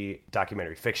crazy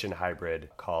documentary fiction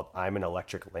hybrid called I'm an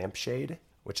Electric Lampshade,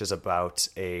 which is about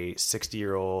a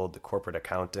 60-year-old corporate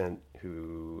accountant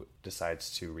who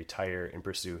decides to retire and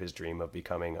pursue his dream of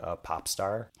becoming a pop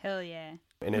star. Hell yeah.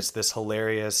 And it's this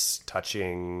hilarious,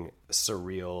 touching,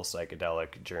 surreal,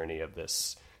 psychedelic journey of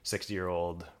this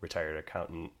 60-year-old retired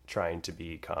accountant trying to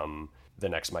become the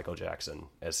next Michael Jackson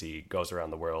as he goes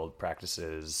around the world,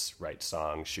 practices, writes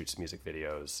songs, shoots music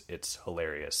videos. It's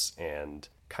hilarious and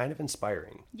kind of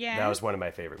inspiring. Yeah. That was one of my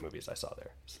favorite movies I saw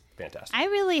there. It's fantastic. I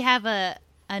really have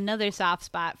another soft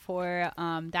spot for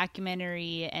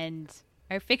documentary and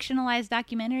or fictionalized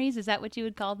documentaries. Is that what you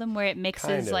would call them? Where it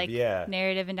mixes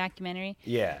narrative and documentary?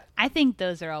 Yeah. I think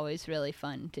those are always really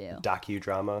fun too.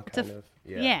 Docudrama kind of.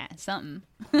 Yeah, something.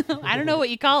 I don't know what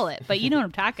you call it, but you know what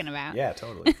I'm talking about. Yeah,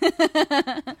 totally.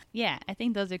 Yeah, I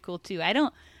think those are cool too.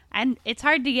 It's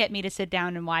hard to get me to sit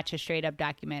down and watch a straight up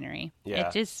documentary.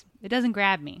 Yeah. It doesn't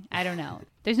grab me. I don't know.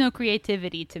 There's no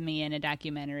creativity to me in a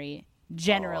documentary,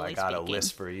 generally speaking. I got speaking. a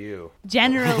list for you.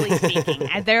 Generally speaking.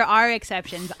 There are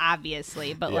exceptions,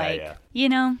 obviously, but you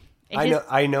know, I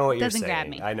know what you're saying. Doesn't grab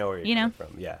me. I know where you're coming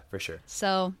from. Yeah, for sure.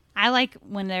 So I like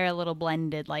when they're a little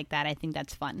blended like that. I think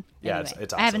that's fun. Yeah, anyway,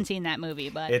 it's awesome. I haven't seen that movie,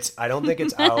 but I don't think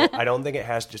it's out. I don't think it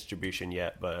has distribution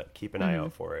yet, but keep an eye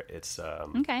out for it. It's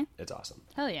okay. It's awesome.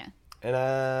 Hell yeah. And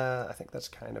I think that's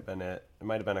kind of been it. It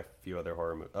might have been a few other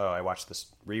horror movies. Oh, I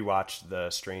rewatched The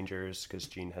Strangers because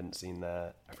Jean hadn't seen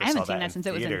that. I haven't seen that since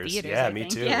it was in theaters. Yeah, I me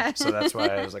think. too. Yeah. So that's why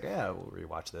I was like, yeah, we'll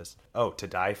rewatch this. Oh, To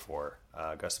Die For,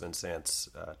 Gus Van Sant's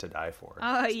To Die For.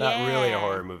 Oh, it's not really a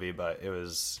horror movie, but it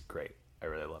was great. I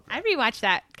really loved it. I rewatched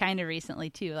that kind of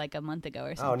recently too, like a month ago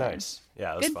or something. Oh, nice.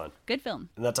 Yeah, it was fun. Good film.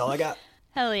 And that's all I got.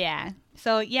 Hell yeah.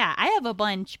 So yeah, I have a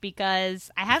bunch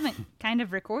because I haven't kind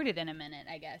of recorded in a minute,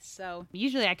 I guess. So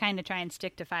usually I kind of try and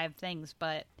stick to 5 things, but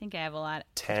I think I have a lot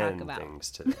to talk about. 10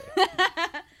 things today.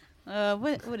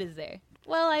 What is there?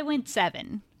 Well, I went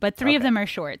 7, but 3 of them are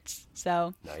shorts.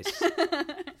 So Nice.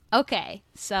 Okay,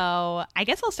 so I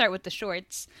guess I'll start with the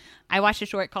shorts. I watched a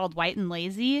short called White and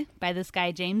Lazy by this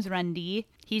guy, James Rundy.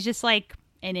 He's just like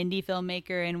an indie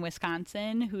filmmaker in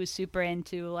Wisconsin who's super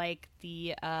into like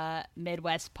the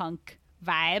Midwest punk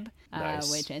vibe, Nice.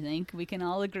 which I think we can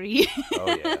all agree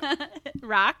Oh, yeah.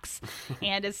 rocks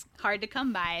and is hard to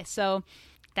come by. So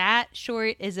that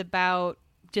short is about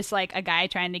just like a guy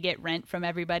trying to get rent from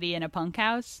everybody in a punk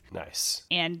house. Nice.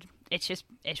 And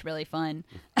it's really fun.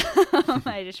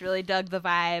 I just really dug the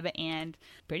vibe and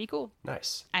pretty cool.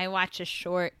 Nice. I watched a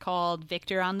short called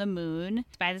Victor on the Moon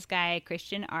by this guy,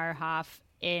 Christian Arhoff,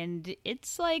 and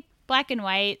it's like black and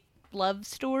white love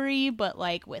story, but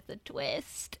like with a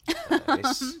twist.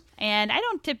 Nice. And I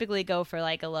don't typically go for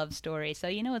like a love story, so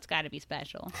you know it's got to be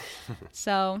special.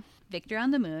 So Victor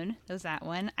on the Moon, that was that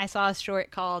one. I saw a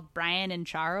short called Brian and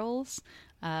Charles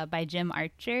by Jim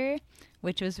Archer,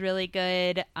 which was really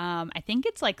good. I think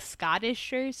it's like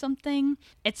Scottish or something.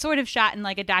 It's sort of shot in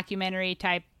like a documentary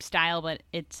type style, but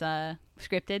it's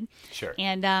scripted. Sure.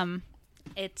 And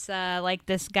it's like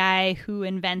this guy who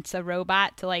invents a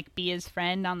robot to like be his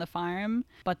friend on the farm,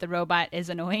 but the robot is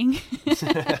annoying.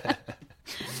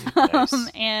 Nice.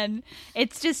 And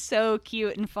it's just so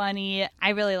cute and funny. I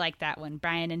really like that one,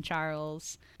 Brian and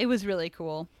Charles. It was really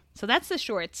cool. So that's the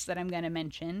shorts that I'm going to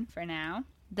mention for now.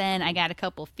 Then I got a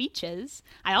couple features.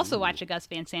 I also watched a Gus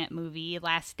Van Sant movie,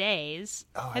 Last Days.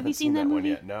 Oh, I Have you seen that one movie?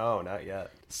 yet? No, not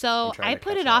yet. So I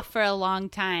put it up. off for a long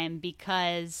time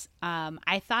because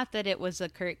I thought that it was a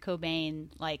Kurt Cobain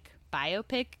like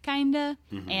biopic kinda.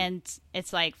 And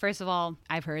it's like, first of all,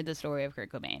 I've heard the story of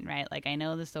Kurt Cobain, right? Like I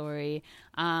know the story.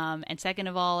 And second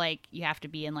of all, like you have to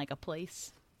be in like a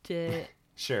place to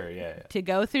Sure, yeah. to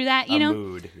go through that, you know?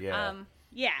 Mood, yeah.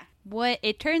 Yeah. What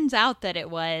it turns out that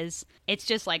it's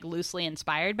just like loosely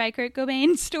inspired by Kurt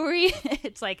Cobain's story.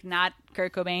 It's like not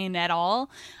Kurt Cobain at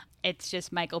all. It's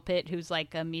just Michael Pitt, who's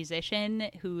like a musician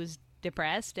who's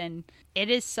depressed. And it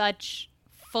is such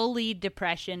fully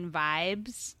depression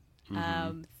vibes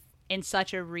in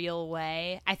such a real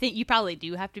way. I think you probably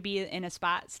do have to be in a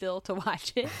spot still to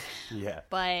watch it. Yeah.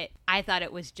 But I thought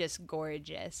it was just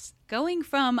gorgeous. Going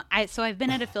from, I've been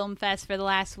at a film fest for the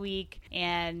last week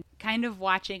and kind of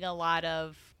watching a lot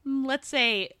of, let's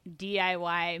say,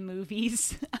 DIY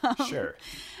movies. Sure.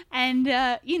 And,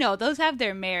 those have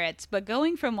their merits. But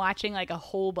going from watching like a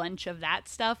whole bunch of that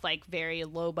stuff, like very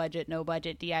low budget, no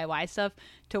budget DIY stuff,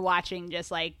 to watching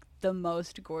just like the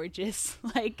most gorgeous,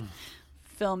 like,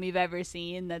 film you've ever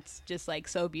seen that's just like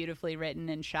so beautifully written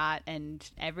and shot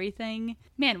and everything.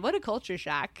 Man, what a culture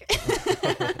shock.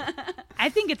 I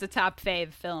think it's a top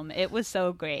fave film. It was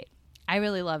so great. I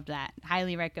really loved that.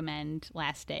 Highly recommend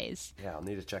Last Days. Yeah, I'll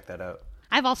need to check that out.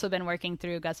 I've also been working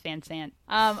through Gus Van Sant.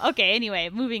 Okay, anyway,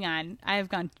 moving on. I've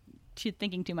gone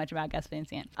thinking too much about Gus Van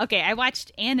Sant. Okay, I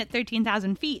watched Anne at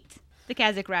 13,000 Feet, the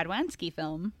Kazakh Radwanski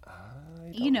film.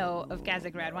 You know of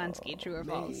Kazakh Radwanski, true or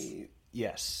false?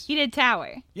 Yes. He did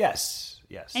Tower. Yes.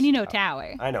 And you know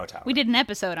Tower. I know Tower. We did an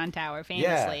episode on Tower,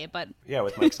 famously. Yeah,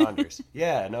 with Mike Saunders.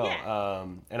 Yeah. Yeah.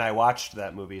 And I watched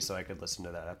that movie so I could listen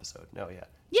to that episode. No, yeah.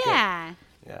 It's Yeah.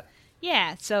 good.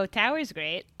 Yeah, so Tower's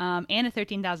great. And at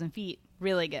 13,000 Feet,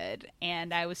 really good.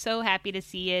 And I was so happy to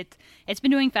see it. It's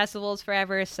been doing festivals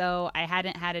forever, so I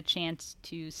hadn't had a chance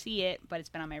to see it, but it's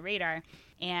been on my radar.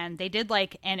 and they did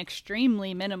like an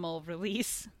extremely minimal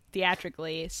release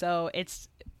theatrically, so it's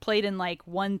played in like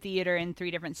one theater in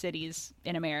 3 different cities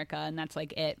in America, and that's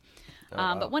like it.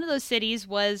 Wow. But one of those cities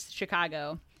was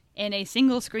Chicago, in a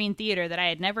single screen theater that I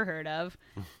had never heard of,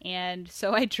 and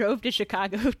so I drove to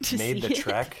Chicago to see Made the it.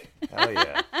 trek? Hell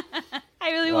yeah.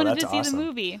 I really wanted to that's see awesome. the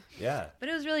movie. Yeah. But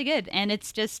it was really good, and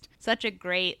it's just such a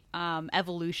great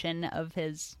evolution of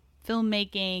his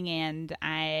filmmaking, and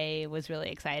I was really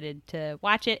excited to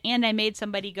watch it. And I made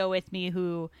somebody go with me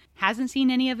who hasn't seen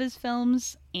any of his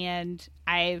films, and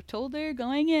I told her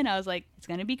going in, I was like, it's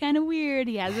going to be kind of weird.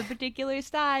 He has a particular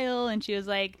style, and she was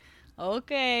like,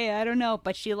 okay, I don't know,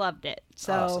 but she loved it.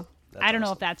 So Awesome. I don't know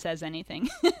awesome. if that says anything.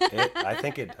 I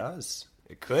think it does.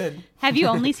 It could. Have you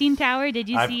only seen Tower? Did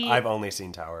you see? I've only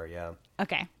seen Tower, yeah.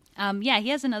 Okay. Yeah, he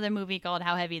has another movie called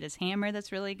How Heavy This Hammer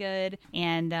that's really good,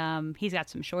 and he's got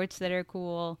some shorts that are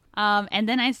cool. And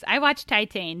then I watched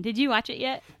Titan. Did you watch it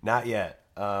yet? Not yet.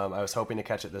 I was hoping to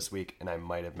catch it this week, and I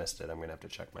might have missed it. I'm going to have to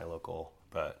check my local,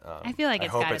 but I feel like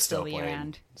it's hope got to it's still still be playing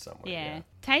around. somewhere. Yeah. Yeah.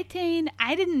 Titan,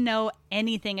 I didn't know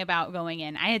anything about going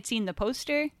in. I had seen the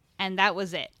poster, and that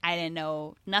was it. I didn't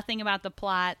know nothing about the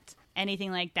plot,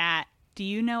 anything like that. Do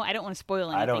you know? I don't want to spoil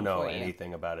anything I don't know for you.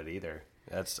 anything about it either.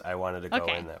 I wanted to go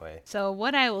in that way. So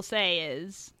what I will say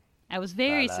is I was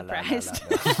very La, la, la, la, surprised.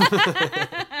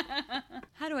 la.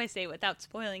 How do I say it without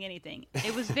spoiling anything?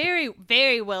 It was very,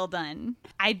 very well done.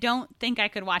 I don't think I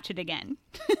could watch it again.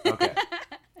 Okay.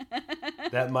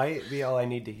 That might be all I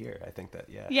need to hear. I think that,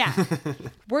 yeah. Yeah.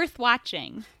 Worth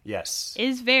watching. Yes.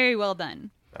 Is very well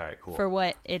done. All right, cool. For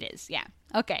what it is. Yeah.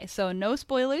 Okay, so no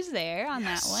spoilers there on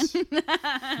that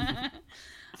one.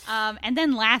 And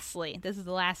then lastly, this is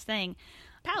the last thing.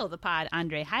 Pal of the pod,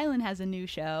 Andre Hyland, has a new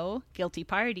show, Guilty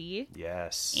Party.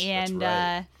 Yes. And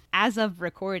that's right. as of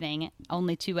recording,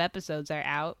 only 2 episodes are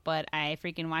out, but I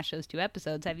freaking watched those 2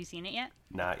 episodes. Have you seen it yet?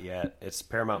 Not yet. It's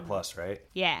Paramount Plus, right?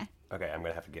 Yeah. Okay, I'm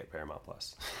going to have to get Paramount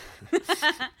Plus.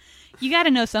 You got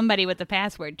to know somebody with the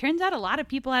password. Turns out a lot of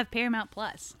people have Paramount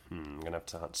Plus. I'm going to have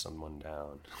to hunt someone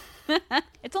down.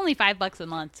 It's only $5 a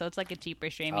month, so it's like a cheaper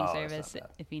streaming Oh, that's service not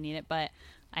bad. if you need it. But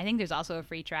I think there's also a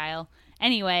free trial.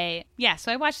 Anyway, yeah,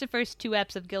 so I watched the first 2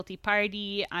 eps of Guilty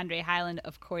Party. Andre Hyland,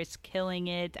 of course, killing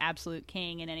it. Absolute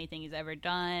king in anything he's ever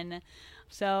done.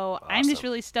 So I'm just Awesome.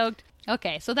 really stoked.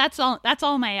 Okay, so that's all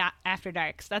my After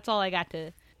Darks. That's all I got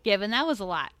to give, and that was a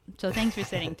lot. So thanks for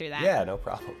sitting through that. Yeah, no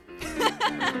problem.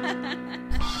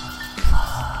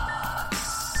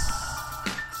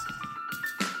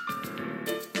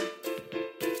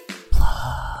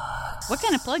 What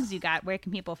kind of plugs you got? Where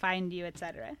can people find you,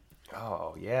 etc.?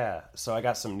 Oh, yeah. So I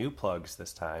got some new plugs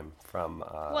this time from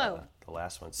Whoa. the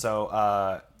last one.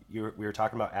 So we were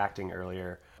talking about acting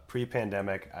earlier.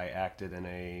 Pre-pandemic, I acted in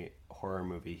a horror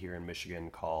movie here in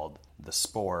Michigan called The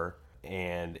Spore,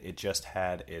 and it just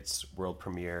had its world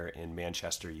premiere in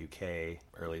Manchester, UK,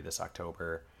 early this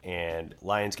October. And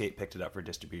Lionsgate picked it up for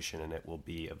distribution, and it will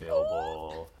be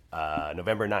available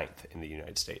November 9th in the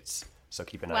United States. So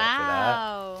keep an eye out for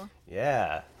Wow. that.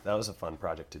 Yeah, that was a fun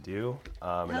project to do.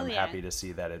 And Hell I'm yeah. happy to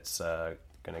see that it's going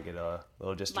to get a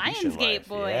little distribution. Lionsgate life.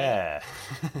 boy. Yeah.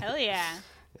 Hell yeah.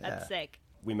 That's Yeah. sick.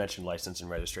 We mentioned License and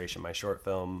Registration, my short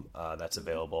film. That's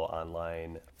available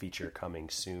online. Feature coming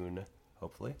soon,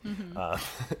 hopefully. Mm-hmm.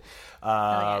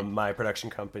 Yeah. My production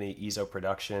company, Ezo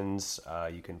Productions.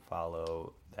 You can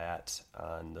follow that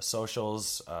on the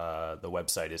socials. The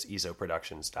website is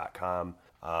ezoproductions.com.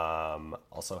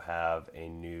 Also have a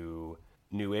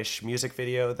newish music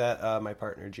video that my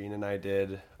partner Gene and I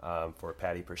did for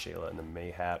Patty Pershela and the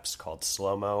Mayhaps called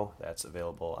Slow Mo. That's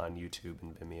available on YouTube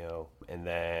and Vimeo. And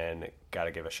then got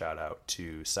to give a shout out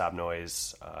to Sob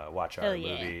Noise, Watch Our Hell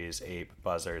yeah. Movies, Ape,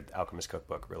 Buzzard, Alchemist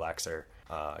Cookbook, Relaxer.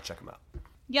 Check them out.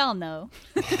 Y'all know.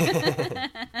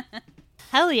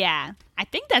 Hell yeah. I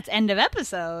think that's end of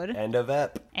episode. End of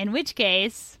ep. In which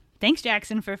case, thanks,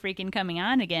 Jackson, for freaking coming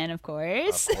on again, of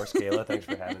course. Of course, Kayla. Thanks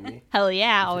for having me. Hell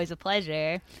yeah. Always a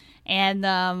pleasure.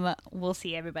 And we'll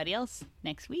see everybody else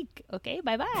next week. Okay,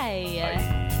 bye-bye.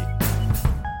 Bye.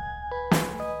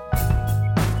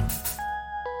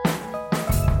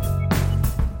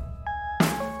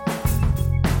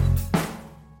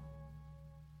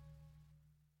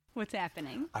 What's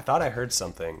happening? I thought I heard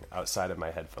something outside of my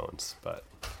headphones, but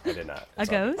I did not. A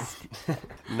It's all good. ghost?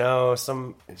 No,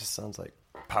 it just sounds like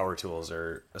power tools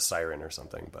or a siren or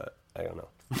something, but I don't know.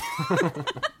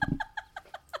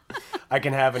 I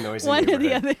can have a noisy One or the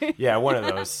neighborhood. other. Yeah, one of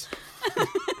those.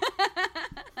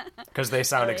 Because they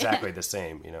sound Oh, yeah. exactly the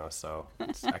same, so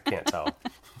I can't tell.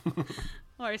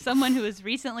 Or someone who has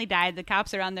recently died, the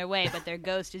cops are on their way, but their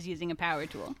ghost is using a power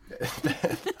tool.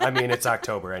 I mean, it's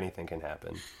October. Anything can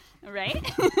happen. Right?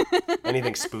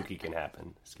 Anything spooky can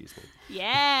happen. Excuse me.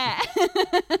 Yeah.